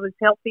 you know, I was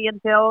healthy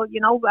until, you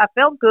know, I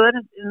felt good.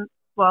 And,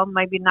 well,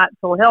 maybe not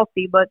so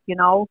healthy, but, you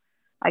know,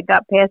 I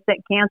got past that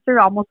cancer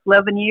almost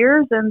 11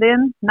 years, and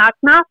then knock,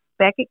 knock,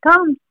 back it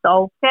comes.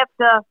 So have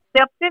to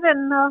accept it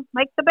and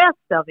make the best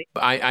of it.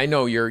 I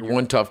know you're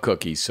one tough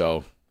cookie,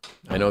 so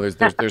I know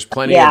there's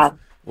plenty of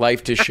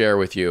life to share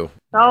with you.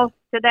 So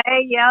today,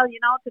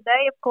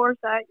 today, of course,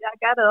 I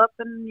got up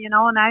and, you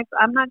know, and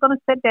I'm not going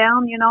to sit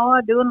down, you know,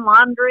 doing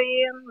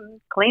laundry and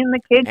cleaning the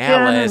kitchen.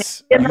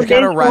 Alice, and you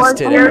got to rest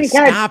today. Oh my God.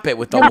 Stop it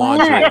with the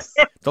laundry.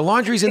 The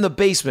laundry's in the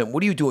basement.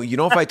 What are you doing? You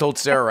know, if I told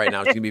Sarah right now,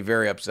 she's going to be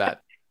very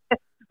upset.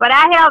 But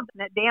I have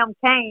that damn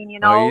cane, you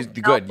know. Oh,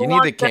 good. You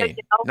need the cane.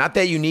 You know, Not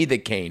that you need the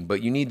cane,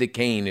 but you need the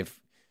cane if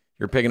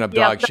you're picking up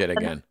dog shit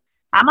again.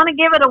 I'm going to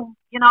give it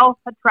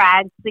a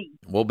try and see.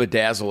 We'll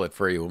bedazzle it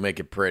for you. We'll make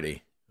it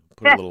pretty.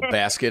 Put a little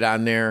basket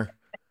on there,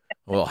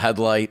 a little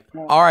headlight.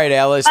 All right,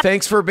 Alice.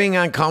 Thanks for being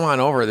on. Come on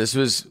over. This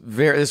was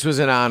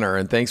an honor,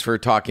 and thanks for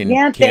talking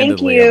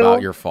candidly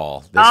about your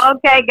fall.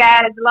 Okay,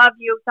 guys. Love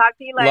you. Talk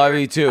to you later. Love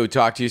you too.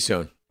 Talk to you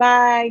soon.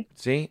 Bye.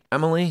 See,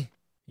 Emily,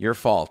 your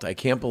fault. I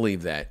can't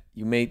believe that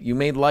you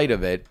made light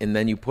of it, and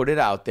then you put it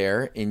out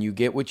there, and you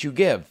get what you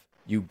give.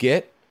 You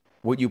get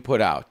what you put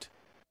out.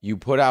 You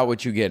put out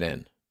what you get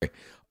in.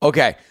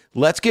 Okay,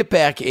 let's get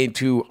back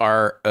into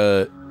our.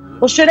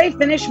 Well, should I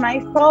finish my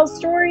fall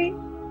story?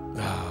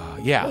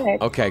 Yeah.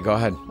 Okay, go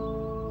ahead.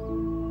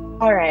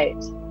 All right.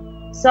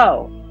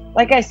 So,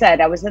 like I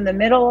said, I was in the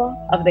middle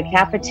of the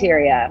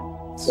cafeteria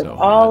with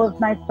all of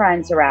my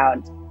friends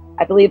around.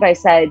 I believe I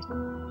said,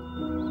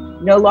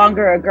 no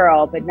longer a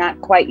girl, but not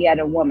quite yet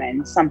a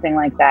woman, something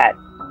like that.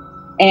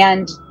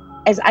 And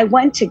as I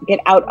went to get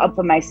out up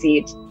of my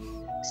seat,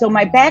 so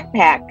my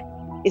backpack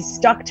is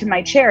stuck to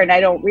my chair and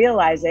I don't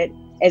realize it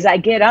as I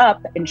get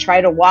up and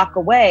try to walk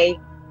away.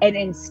 And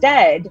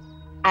instead,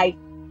 I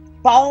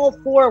fall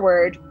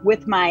forward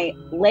with my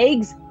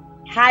legs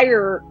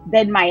higher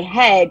than my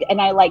head.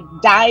 And I like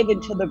dive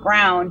into the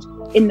ground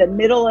in the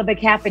middle of a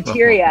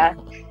cafeteria.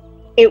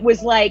 It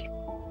was like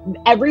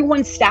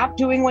everyone stopped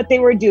doing what they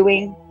were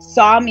doing,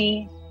 saw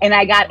me, and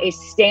I got a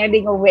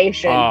standing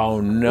ovation.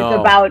 Oh, no. With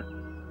about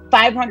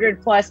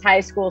 500 plus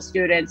high school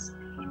students.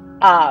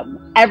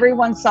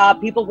 Everyone saw,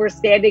 people were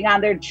standing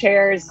on their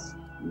chairs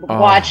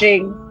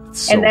watching.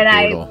 So and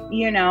then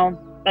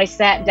brutal. I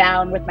sat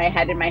down with my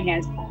head in my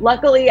hands.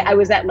 Luckily, I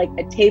was at like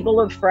a table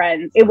of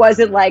friends. It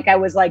wasn't like I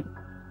was like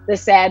the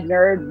sad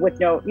nerd with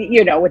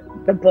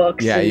with the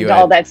books and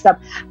all that stuff.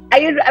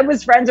 I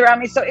was friends around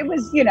me. So it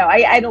was,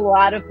 I had a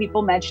lot of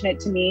people mention it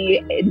to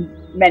me in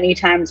many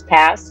times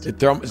past.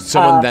 Did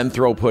someone then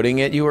throw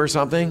pudding at you or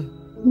something?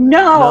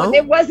 No,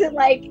 it wasn't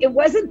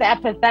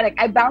that pathetic.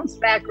 I bounced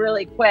back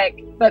really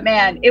quick, but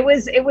man, it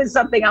was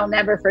something I'll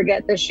never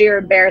forget. The sheer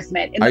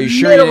embarrassment. Are you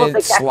sure you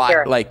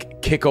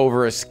didn't kick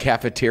over a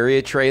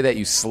cafeteria tray that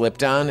you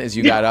slipped on as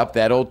you got up?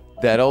 That old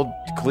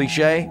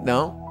cliche?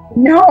 No.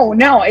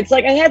 No. It's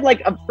like I had like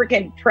a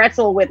freaking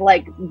pretzel with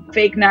like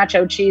fake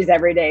nacho cheese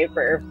every day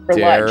for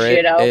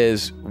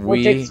lunch.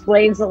 Which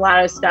explains a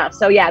lot of stuff.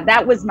 So yeah,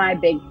 that was my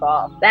big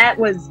fall. That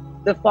was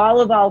the fall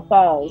of all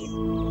falls.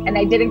 And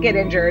I didn't get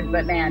injured,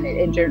 but man, it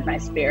injured my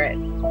spirit.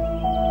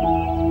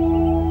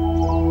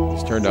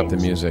 Just turned up the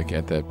music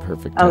at that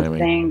perfect timing. Oh,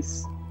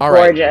 thanks. All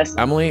Gorgeous.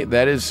 Right, Emily,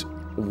 that is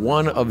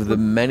one of the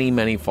many,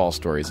 many fall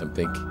stories I'm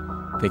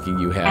thinking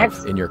you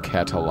have in your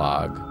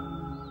catalog.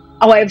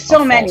 Oh, I have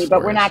so many,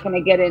 but we're not going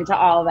to get into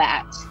all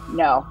that.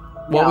 No.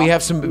 Well, we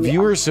have some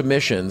viewer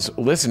submissions,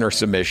 listener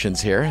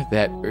submissions here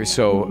that are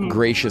so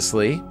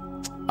graciously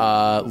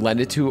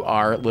lend it to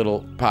our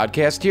little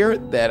podcast here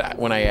that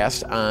when I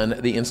asked on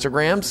the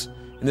Instagrams.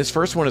 And this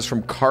first one is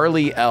from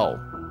Carly L.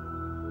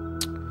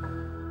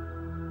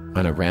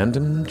 On a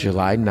random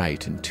July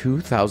night in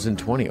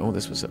 2020. Oh,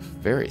 this was a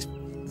very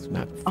It's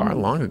not far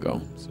long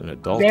ago. It's an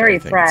adult. Very I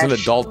think. fresh. It's an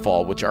adult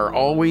fall, which are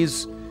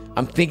always.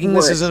 I'm thinking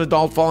this is an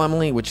adult fall,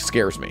 Emily, which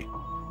scares me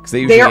because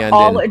they usually They're end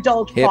all in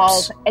adult hips,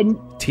 falls, and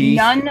teeth,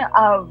 none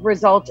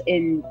result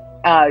in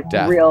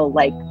death. real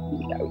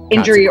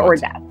injury or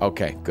consequence. death.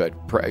 Okay,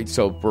 good.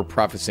 So we're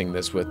prefacing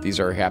this with these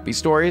are happy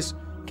stories.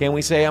 Can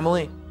we say,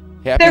 Emily?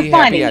 Happy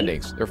funny.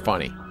 endings. They're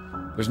funny.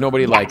 There's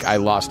nobody like I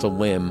lost a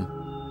limb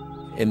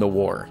in the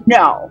war.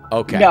 No.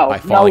 Okay. No. By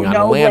falling on a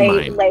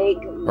landmine. leg,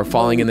 or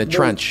falling in the no.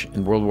 trench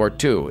in World War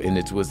II, and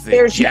it was the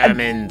There's-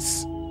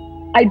 Germans.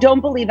 I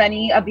don't believe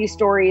any of these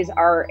stories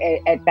are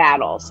at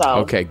battle. So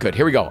Okay, good.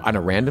 Here we go. On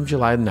a random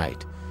July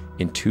night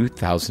in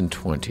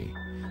 2020,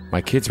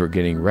 my kids were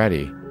getting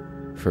ready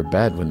for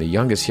bed when the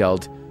youngest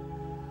yelled,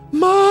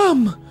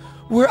 "Mom,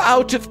 we're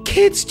out of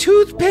kids'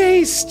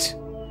 toothpaste!"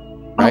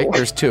 Right?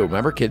 There's two.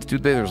 Remember kids'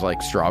 toothpaste? There's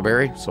like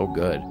strawberry. So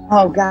good.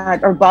 Oh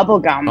God, or bubble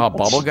gum. Oh,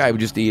 bubble guy would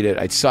just eat it.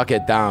 I'd suck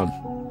it down.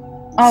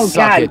 Oh Suck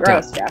God, it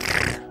gross down.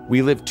 stuff.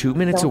 We lived 2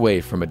 minutes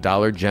away from a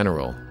Dollar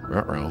General.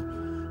 Ruh-roh.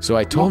 So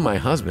I told my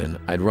husband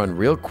I'd run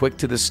real quick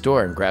to the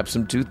store and grab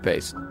some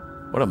toothpaste.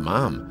 What a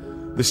mom.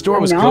 The store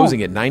was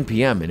closing at 9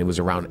 p.m. and it was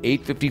around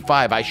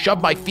 8:55. I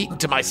shoved my feet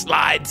into my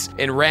slides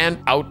and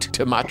ran out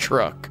to my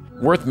truck.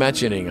 Worth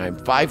mentioning, I'm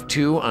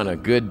 5'2" on a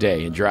good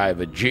day and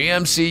drive a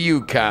GMC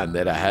Yukon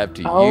that I have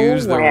to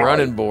use the wow.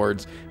 running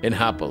boards and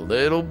hop a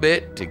little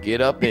bit to get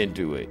up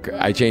into it.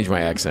 I changed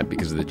my accent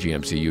because of the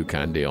GMC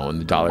Yukon deal and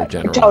the Dollar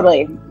General.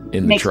 Totally in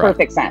the makes truck.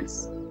 perfect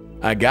sense.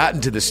 I got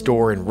into the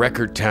store in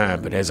record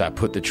time, but as I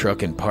put the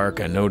truck in park,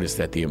 I noticed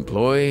that the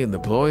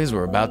employees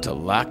were about to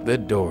lock the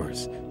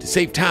doors. To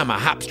save time, I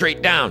hopped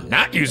straight down,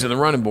 not using the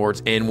running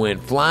boards, and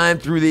went flying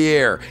through the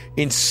air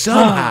and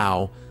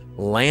somehow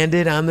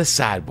landed on the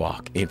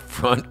sidewalk in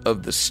front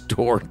of the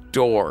store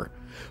door.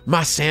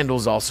 My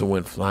sandals also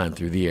went flying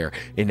through the air,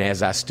 and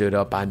as I stood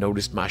up, I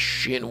noticed my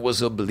shin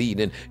was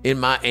a-bleeding and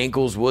my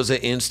ankles was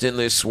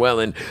a-instantly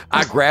swelling.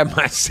 I grabbed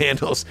my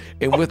sandals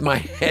and with my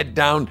head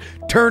down,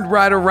 turned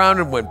right around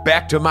and went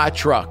back to my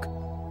truck.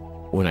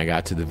 When I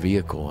got to the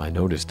vehicle, I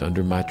noticed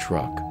under my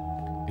truck,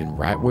 and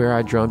right where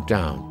I jumped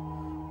down,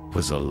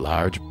 was a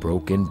large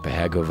broken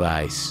bag of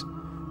ice.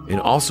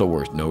 And also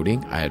worth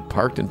noting, I had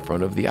parked in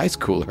front of the ice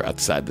cooler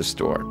outside the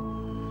store.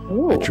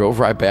 I drove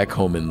right back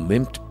home and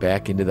limped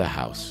back into the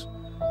house.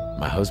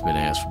 My husband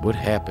asked what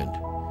happened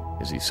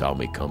as he saw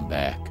me come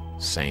back,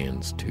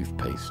 sans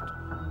toothpaste,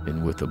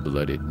 and with a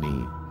bloodied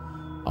knee.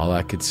 All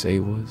I could say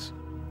was,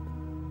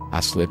 I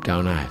slipped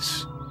on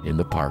ice in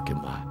the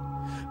parking lot.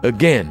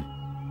 Again,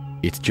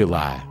 it's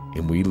July,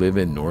 and we live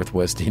in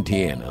Northwest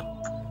Indiana.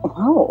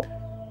 Oh.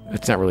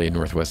 It's not really a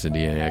Northwest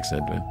Indiana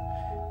accent, but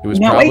it was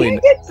No, probably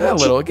it gets- a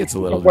little. It gets a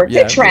little.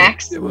 It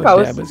tracks. It was,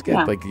 Goes, yeah, but it's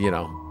yeah. like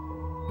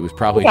it was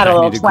probably Got a 90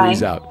 little degrees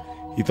twang. out.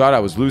 He thought I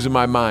was losing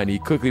my mind. He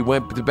quickly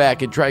went to the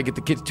back and tried to get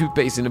the kids'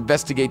 toothpaste and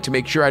investigate to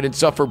make sure I didn't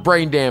suffer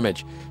brain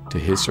damage. To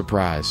his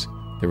surprise,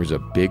 there was a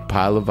big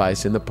pile of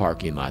ice in the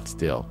parking lot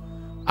still.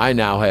 I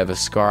now have a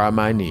scar on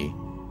my knee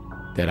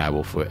that I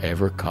will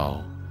forever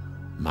call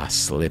my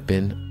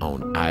slipping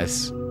on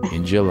ice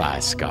in July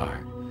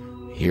scar.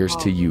 Here's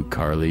to you,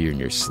 Carly, and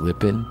your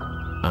slipping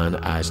on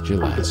ice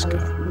July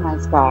scar. My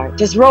scar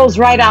just rolls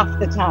right off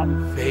the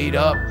tongue. Fade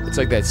up. It's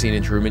like that scene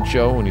in Truman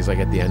Show when he's like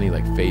at the end, he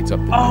like fades up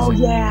the Oh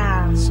music.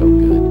 yeah. So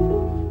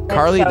good.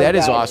 Carly, so that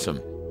is good. awesome.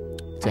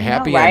 It's a I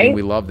happy know, ending. right?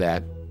 We love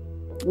that.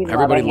 We love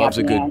Everybody loves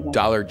a happy good ending.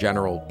 Dollar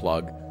General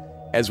plug,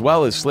 as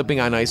well as slipping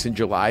on ice in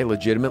July.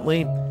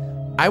 Legitimately,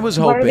 I was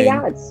What are the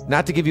hoping odds?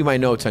 not to give you my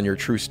notes on your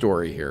true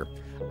story here.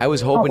 I was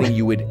hoping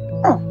you would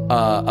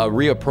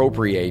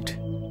reappropriate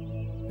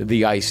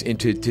the ice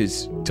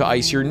to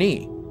ice your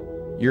knee.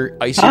 You're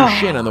icing your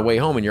shin on the way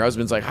home, and your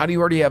husband's like, "How do you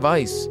already have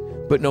ice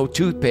but no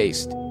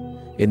toothpaste?"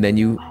 And then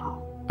you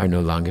are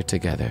no longer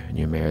together, and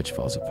your marriage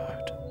falls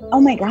apart. Oh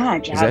my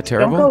God, Jeff. Is that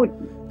terrible? Don't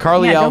go,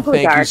 Carly yeah, L, don't go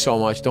thank you dark. so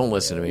much. Don't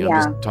listen to me. Yeah.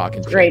 I'm just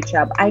talking shit. Great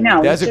job. I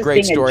know. That's he's a just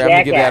great being story. I'm going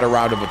to give that a jackass.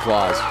 round of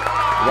applause.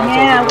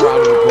 Yeah, A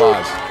round of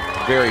applause.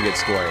 Very good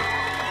story.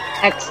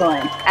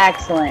 Excellent.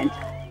 Excellent.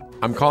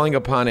 I'm calling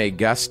upon a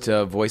guest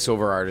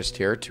voiceover artist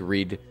here to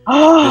read this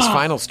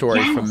final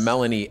story from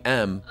Melanie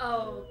M.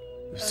 Oh,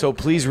 So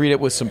please read it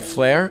with some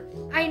flair.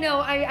 I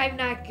know. I'm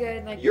not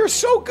good. Like You're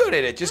so good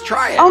at it. Just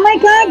try it. Oh my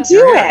God, do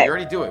You're here. it. You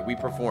already do it. We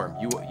perform.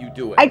 You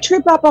do it. I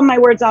trip up on my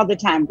words all the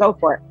time. Go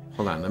for it.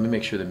 Hold on. Let me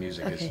make sure the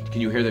music Okay. is.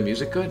 Can you hear the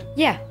music good?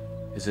 yeah.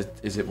 Is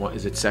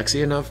it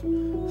sexy enough?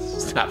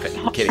 Stop it.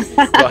 I'm kidding.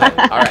 Go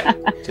ahead. All right.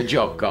 It's a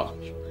joke. Go.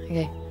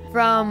 Okay.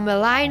 From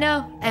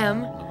Melina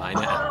M.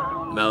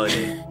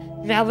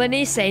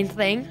 Melanie, same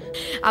thing.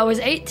 I was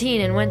 18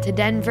 and went to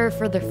Denver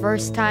for the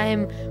first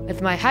time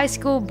with my high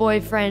school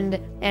boyfriend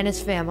and his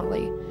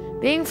family.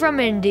 Being from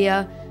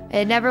India, I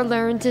had never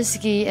learned to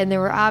ski, and there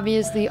were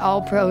obviously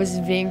all pros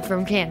being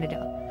from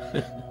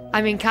Canada.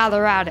 I'm in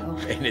Colorado.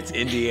 And it's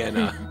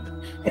Indiana.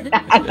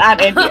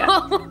 Not India.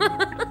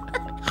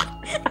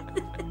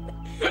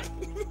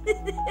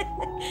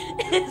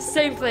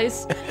 Same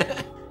place.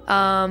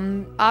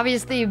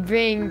 Obviously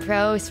being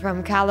pros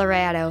from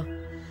Colorado.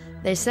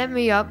 They sent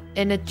me up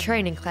in a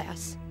training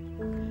class.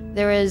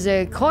 There is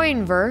a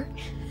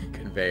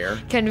conveyor,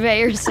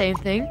 same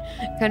thing.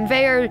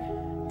 Conveyor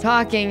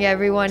talking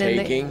everyone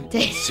Taking? in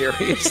the...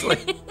 Seriously?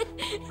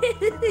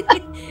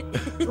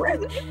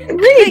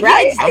 Read,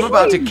 right? I'm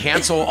about to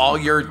cancel all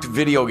your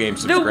video game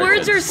The subscriptions.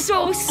 words are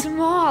so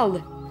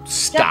small.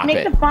 Stop Make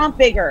it. the font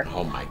bigger.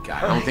 Oh my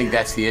God. I don't think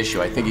that's the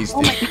issue. I think his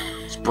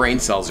brain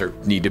cells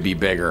need to be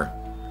bigger.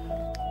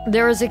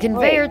 There was a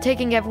conveyor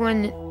taking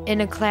everyone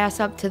in a class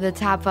up to the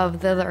top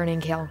of the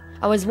learning hill.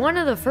 I was one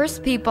of the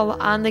first people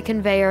on the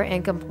conveyor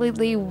and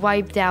completely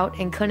wiped out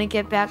and couldn't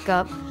get back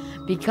up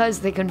because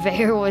the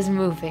conveyor was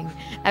moving.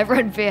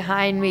 Everyone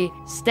behind me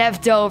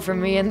stepped over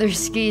me in their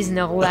skis,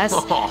 no less,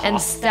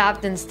 and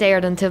stopped and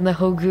stared until the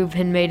whole group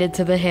had made it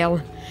to the hill.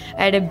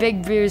 I had a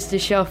big bruise to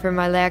show for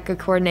my lack of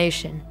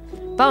coordination.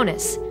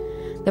 Bonus.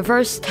 The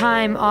first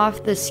time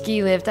off the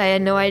ski lift, I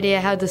had no idea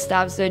how to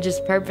stop, so I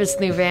just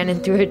purposely ran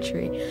into a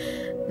tree.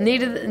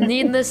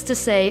 Needless to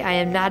say, I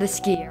am not a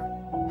skier.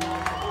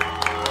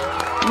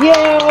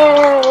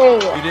 Yay!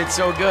 You did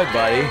so good,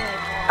 buddy.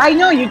 I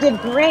know, you did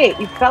great.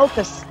 You felt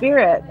the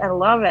spirit. I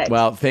love it.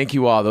 Well, thank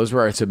you all. Those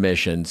were our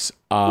submissions.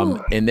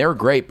 And they're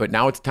great, but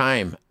now it's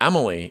time.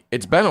 Emily,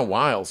 it's been a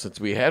while since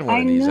we had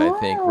one of these, I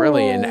think,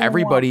 really. And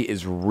everybody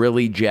is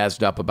really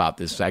jazzed up about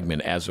this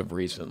segment as of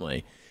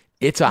recently.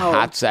 It's a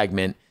hot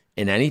segment,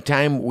 and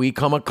anytime we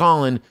come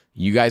a-calling,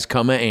 you guys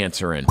come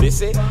a-answering.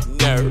 Listen,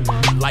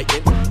 nerd,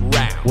 lightning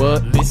round.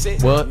 What? Listen,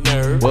 What?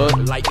 nerd, What?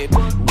 lightning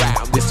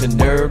round. Listen,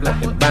 nerd,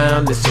 lightning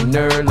bound. Listen,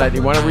 nerd,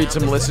 lightning. You want to read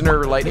some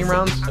listener lightning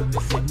rounds?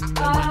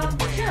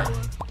 Sure.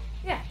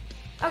 Yeah.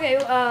 Okay,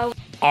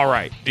 All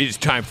right, it is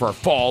time for our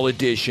fall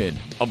edition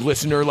of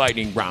Listener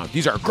Lightning Round.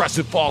 These are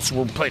aggressive falls, so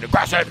we're playing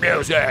aggressive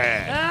music.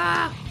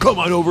 Come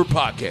on over,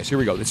 podcast. Here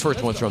we go. This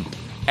first one's from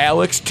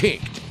Alex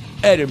Tinkt,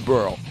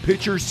 Edinburgh.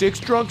 Picture 6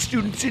 drunk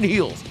students in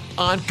heels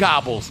on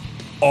cobbles.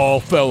 All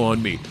fell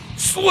on me.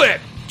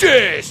 Slip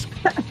disc.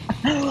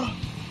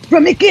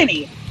 From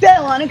McKinney,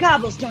 fell on a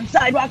cobblestone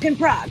sidewalk in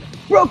Prague,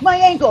 broke my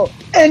ankle,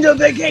 end of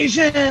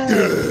vacation.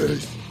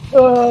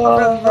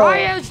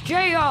 Reyes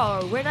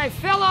Jr. When I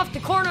fell off the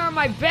corner of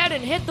my bed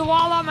and hit the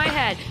wall on my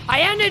head, I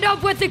ended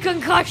up with a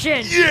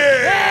concussion.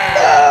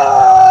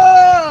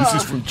 This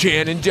is from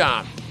Jan and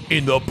Dom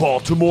in the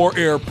Baltimore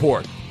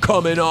airport.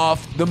 Coming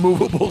off the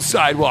movable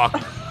sidewalk,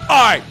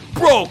 I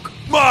broke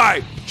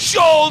my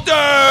shoulder.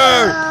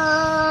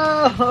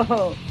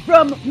 Oh,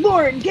 from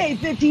Lauren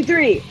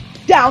K53,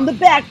 down the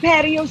back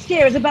patio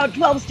stairs about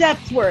 12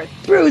 steps worth,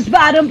 bruised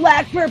bottom,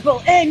 black,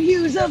 purple, and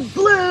hues of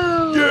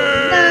blue.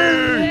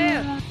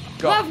 Yeah.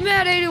 Love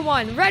Matt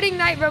 81. Reading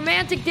night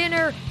romantic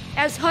dinner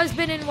as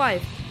husband and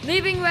wife.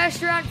 Leaving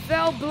restaurant,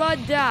 fell,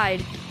 blood,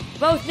 died.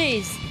 Both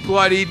knees.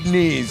 Bloodied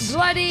knees.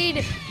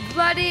 Bloodied.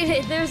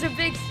 There's a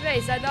big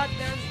space. I thought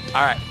there was...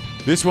 All right.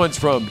 This one's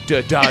from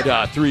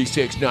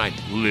Da-Da-Da-369.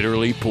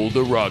 Literally pulled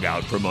the rug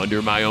out from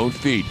under my own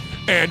feet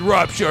and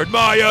ruptured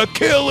my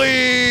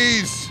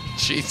Achilles.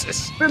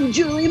 Jesus. From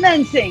Julie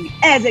Mensing,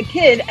 as a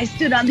kid, I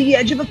stood on the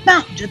edge of a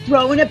fountain to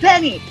throw in a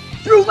penny.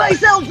 Threw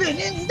myself in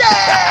instead.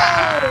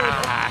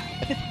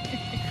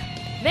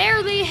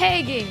 Mayor Lee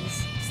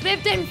Haggins.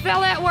 Slipped and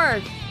fell at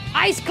work.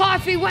 Iced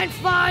coffee went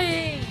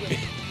flying.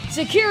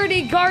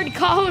 Security guard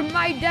called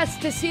my desk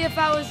to see if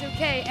I was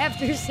okay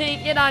after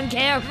seeing it on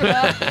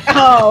camera.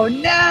 Oh,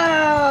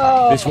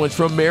 no. This one's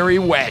from Mary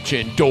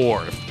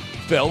Wachendorf.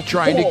 Fell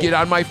trying to get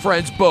on my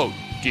friend's boat.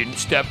 Didn't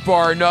step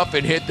far enough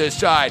and hit the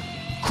side.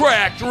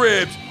 Cracked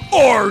ribs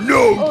are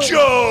no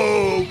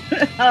joke.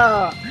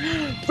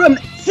 From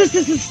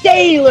Sister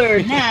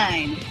Staler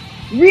 9.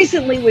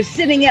 Recently was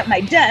sitting at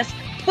my desk,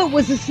 but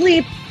was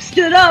asleep,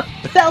 stood up,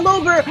 fell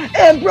over,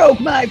 and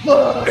broke my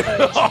foot.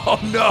 Oh,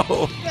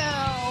 no.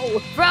 No.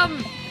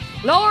 From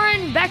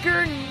Lauren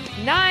Becker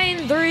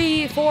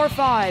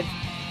 9345.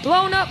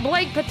 Blown up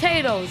Blake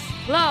potatoes.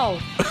 Low.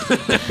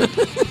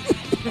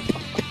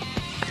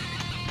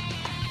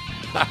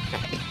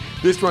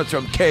 This one's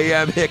from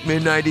KM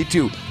Hickman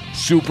 92.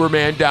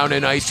 Superman down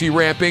an icy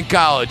ramp in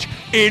college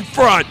in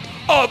front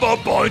of a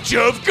bunch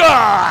of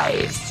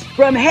guys.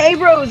 From Hey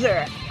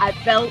Roser, I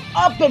fell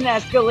up an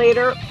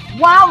escalator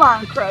while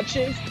on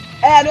crutches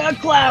at a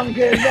clown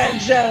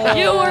convention.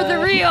 You were the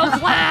real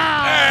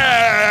clown.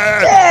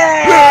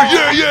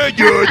 Yeah,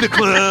 you're the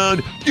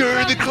clown.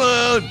 You're the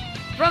clown.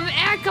 From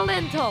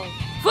Acalinto.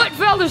 Foot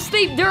fell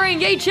asleep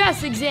during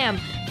HS exam.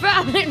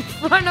 Fell in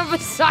front of a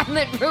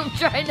silent room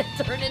trying to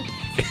turn it.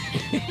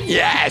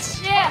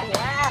 Yes.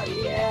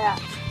 Yeah.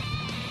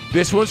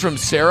 This one's from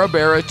Sarah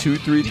Barra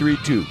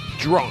 2332.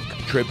 Drunk,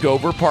 tripped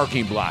over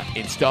parking block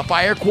and stuff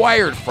I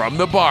acquired from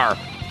the bar.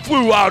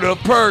 Flew out of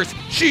purse.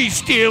 She's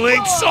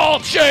stealing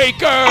salt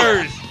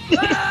shakers.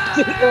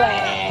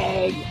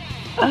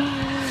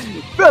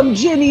 From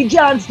Ginny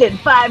Johnston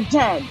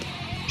 510.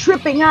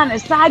 Tripping on a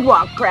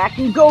sidewalk crack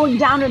and going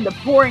down in the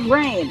pouring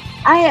rain.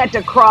 I had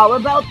to crawl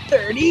about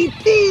 30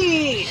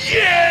 feet.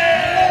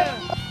 Yeah!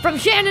 From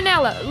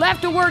Shannonella,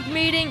 left a work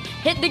meeting,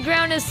 hit the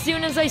ground as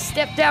soon as I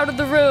stepped out of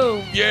the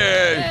room.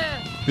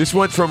 Yeah. This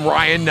one's from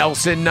Ryan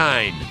Nelson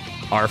 9,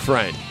 our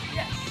friend.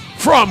 Yes.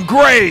 From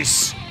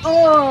Grace,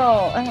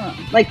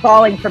 like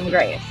falling from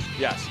grace.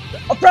 Yes.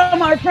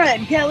 From our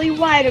friend Kelly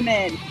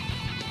Weideman.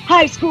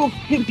 High school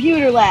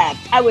computer lab.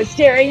 I was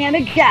staring at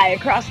a guy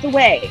across the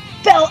way.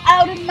 Fell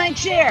out of my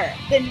chair.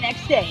 The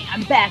next day,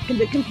 I'm back in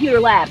the computer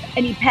lab,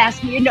 and he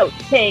passed me a note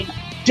saying,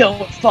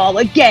 "Don't fall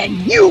again,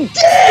 you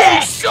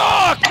dick!"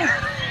 Suck!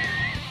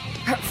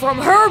 From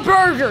her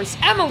burgers,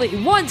 Emily.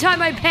 One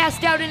time I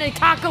passed out in a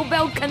Taco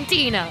Bell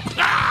cantina.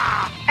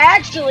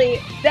 Actually,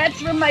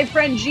 that's from my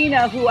friend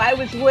Gina, who I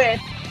was with,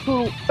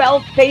 who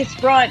fell face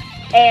front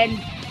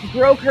and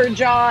broke her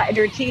jaw and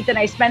her teeth, and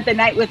I spent the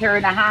night with her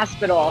in a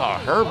hospital. Oh,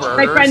 her burgers.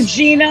 My friend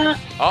Gina.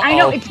 Uh-oh. I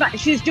know it's fine.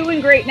 She's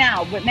doing great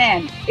now, but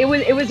man, it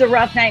was a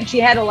rough night. She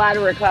had a lot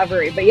of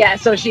recovery, but yeah.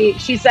 So she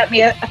sent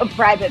me a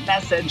private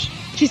message.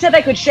 She said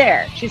I could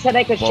share. She said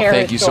I could Well, share.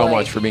 thank her you story. so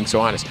much for being so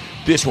honest.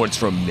 This one's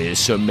from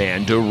Miss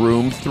Amanda,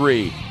 room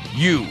 3.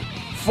 You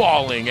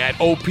falling at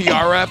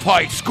OPRF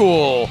High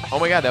School. Oh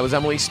my God, that was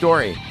Emily's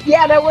story.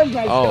 Yeah, that was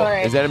my Oh,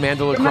 story. is that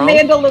Amanda From LaCroix?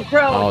 Amanda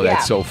LaCroix. Oh, yeah.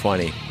 that's so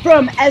funny.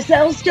 From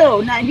SL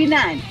Stowe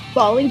 99,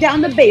 falling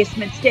down the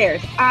basement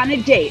stairs on a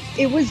date.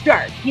 It was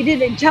dark. He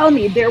didn't tell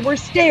me there were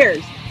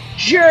stairs.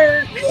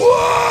 Jerk.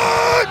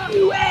 What?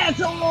 You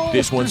asshole.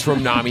 This one's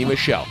from Nami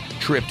Michelle.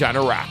 Tripped on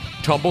a rock.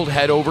 Tumbled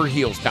head over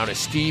heels down a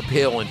steep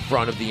hill in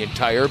front of the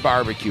entire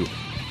barbecue.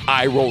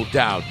 I rolled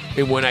down,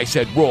 and when I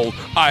said roll,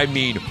 I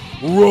mean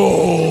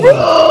roll.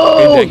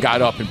 And then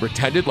got up and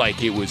pretended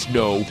like it was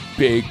no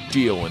big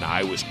deal, and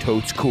I was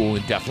totes cool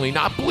and definitely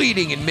not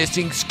bleeding and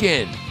missing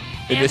skin.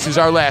 And this is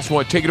our last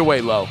one. Take it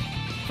away, Lo.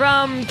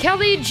 From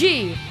Kelly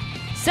G,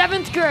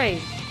 7th grade.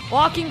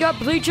 Walking up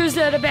bleachers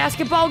at a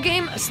basketball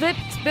game, slipped,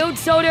 spilled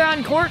soda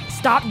on court,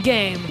 stopped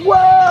game. Whoa.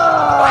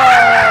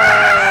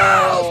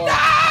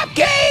 Stop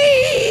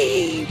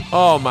game!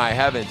 Oh, my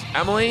heavens.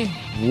 Emily,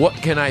 what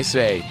can I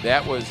say?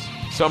 That was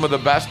some of the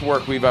best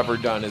work we've ever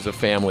done as a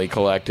family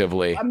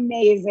collectively.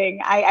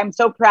 Amazing. I'm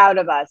so proud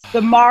of us.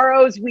 The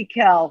Morrows we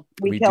kill.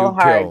 We kill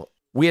hard.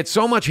 We had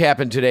so much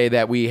happen today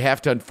that we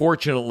have to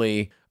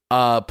unfortunately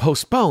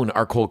postpone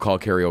our cold call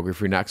karaoke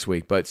for next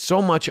week. But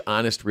so much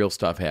honest, real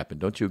stuff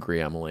happened. Don't you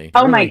agree, Emily?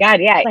 Oh my God,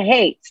 yeah.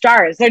 Hey,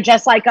 stars, they're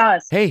just like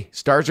us. Hey,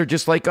 stars are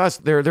just like us.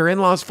 Their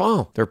in-laws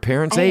fall. Their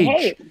parents age.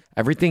 Hey.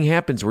 Everything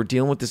happens. We're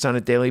dealing with this on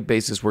a daily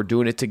basis. We're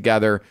doing it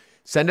together.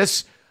 Send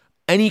us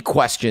any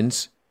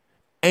questions,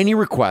 any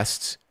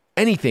requests,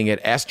 anything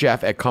at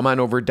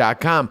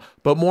AskJeff@comeonover.com.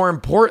 But more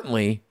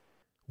importantly,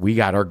 we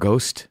got our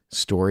ghost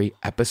story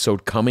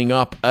episode coming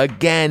up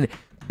again.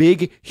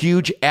 Big,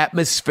 huge,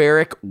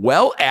 atmospheric,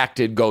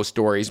 well-acted ghost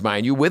stories,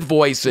 mind you, with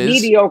voices.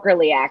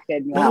 Mediocrely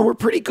acted. No, we're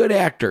pretty good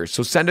actors.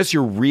 So send us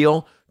your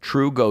real,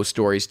 true ghost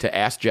stories to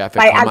AskJeff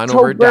by at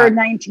October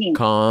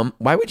 19th.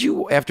 Why would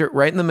you,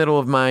 right in the middle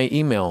of my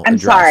email I'm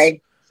address?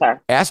 sorry. Sir.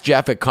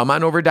 AskJeff at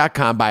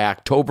comeonover.com by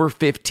October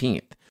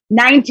 15th.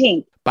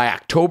 19th. By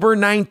October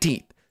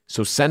 19th.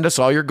 So send us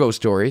all your ghost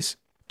stories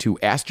to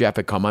AskJeff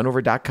at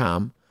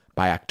comeonover.com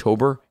by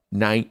October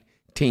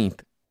 19th.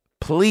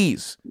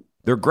 Please.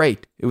 They're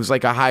great. It was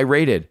like a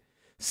high-rated.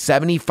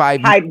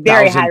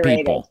 75,000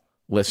 people.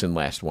 Listen,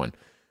 last one.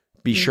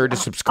 Be sure to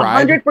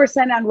subscribe.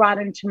 100% on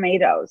Rotten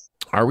Tomatoes.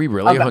 Are we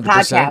really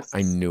 100%?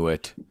 I knew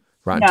it.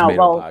 Rotten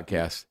Tomato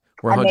podcast.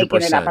 We're 100%. I'm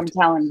making it up. I'm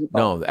telling people.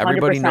 No,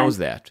 everybody 100%. knows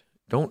that.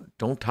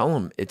 Don't tell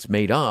them it's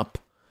made up.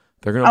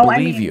 They're going to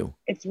believe you.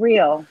 It's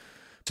real.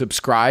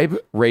 Subscribe,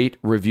 rate,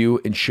 review,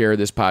 and share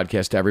this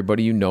podcast to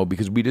everybody you know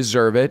because we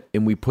deserve it,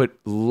 and we put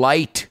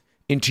light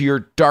into your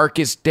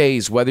darkest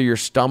days, whether you're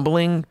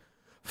stumbling,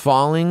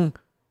 falling,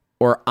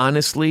 or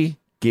honestly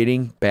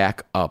getting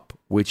back up,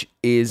 which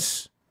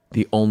is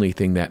the only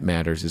thing that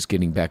matters is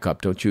getting back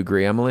up. Don't you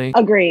agree, Emily?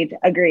 Agreed.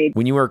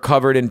 When you were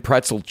covered in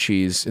pretzel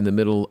cheese in the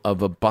middle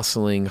of a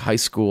bustling high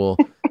school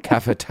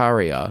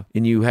cafeteria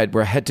and you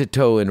were head to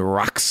toe in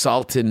rock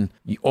salt and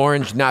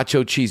orange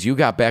nacho cheese, you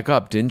got back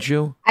up, didn't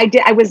you? I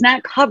did. I was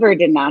not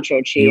covered in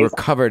nacho cheese. You were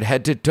covered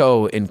head to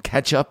toe in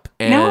ketchup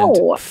and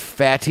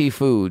fatty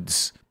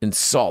foods and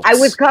salt. I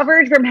was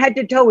covered from head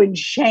to toe in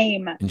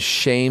shame. And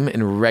shame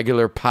and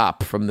regular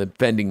pop from the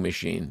vending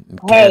machine. And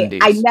Hey,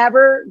 candies. I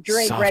never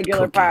drank Soft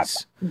regular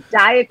cookies. pop.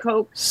 Diet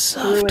Coke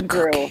Soft through and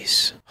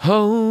cookies.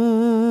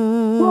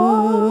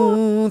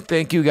 Oh,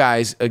 thank you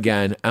guys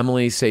again.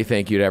 Emily, say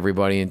thank you to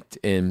everybody.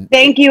 And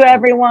thank you,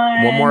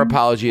 everyone. one more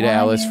apology to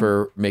Alice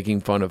for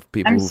making fun of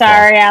people. I'm who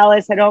sorry, fall.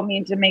 Alice. I don't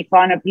mean to make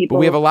fun of people. But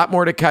we have a lot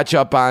more to catch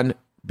up on.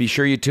 Be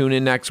sure you tune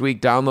in next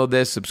week. Download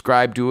this,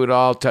 subscribe, do it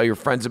all. Tell your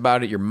friends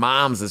about it, your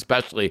moms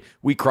especially.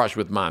 We crush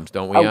with moms,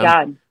 don't we? Oh,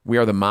 God. We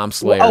are the mom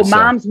slayers. Oh,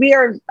 moms. We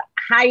are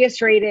highest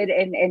rated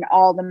in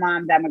all the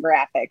mom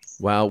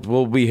demographics. Well,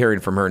 we'll be hearing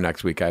from her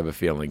next week, I have a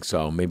feeling.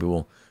 So maybe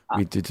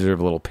we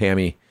deserve a little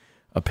Pammy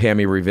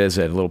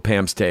revisit, a little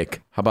Pam's take.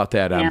 How about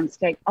that? Pam's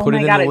take. Oh, put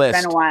my it God, in the it's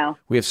list. been a while.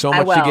 We have so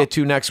much to get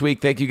to next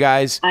week. Thank you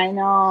guys. I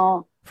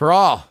know.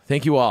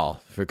 Thank you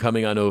all for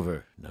coming on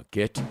over. Now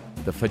get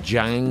the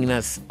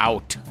vaginas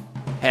out.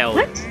 Hell,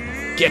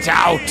 get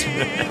out.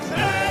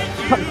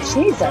 Oh,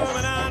 Jesus.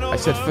 I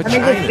said Let me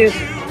just do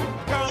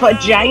vaginas.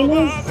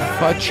 vaginas?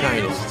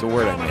 Vaginas. It's a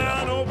word I made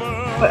up.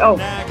 Oh,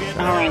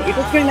 All right, you're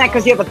just doing that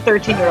because you have a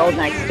 13-year-old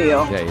next to you.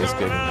 Yeah, he's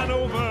good.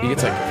 He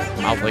gets like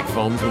mouth like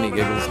foams when he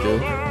giggles too.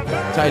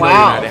 That's how I know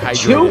Wow. you're not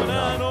hydrated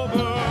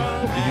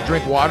enough. Did you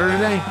drink water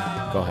today?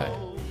 Go ahead.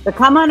 The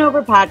Come On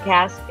Over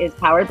podcast is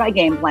powered by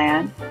Game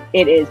Plan.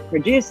 It is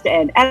produced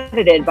and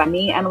edited by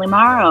me, Emily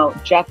Morrow.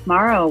 Jeff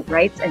Morrow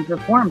writes and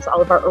performs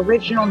all of our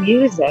original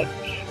music.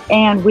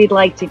 And we'd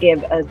like to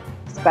give a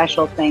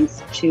special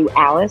thanks to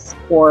Alice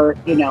for,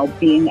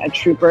 being a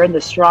trooper, the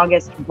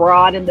strongest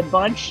broad in the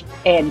bunch,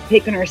 and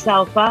picking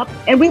herself up.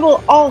 And we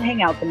will all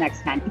hang out the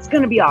next time. It's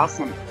going to be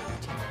awesome.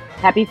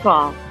 Happy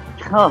fall.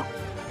 Oh.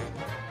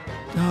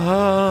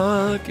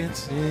 Dark and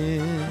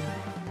sin,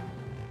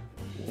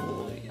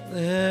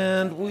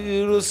 and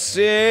we'll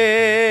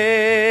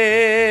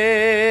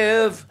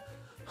save.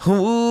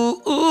 Ooh.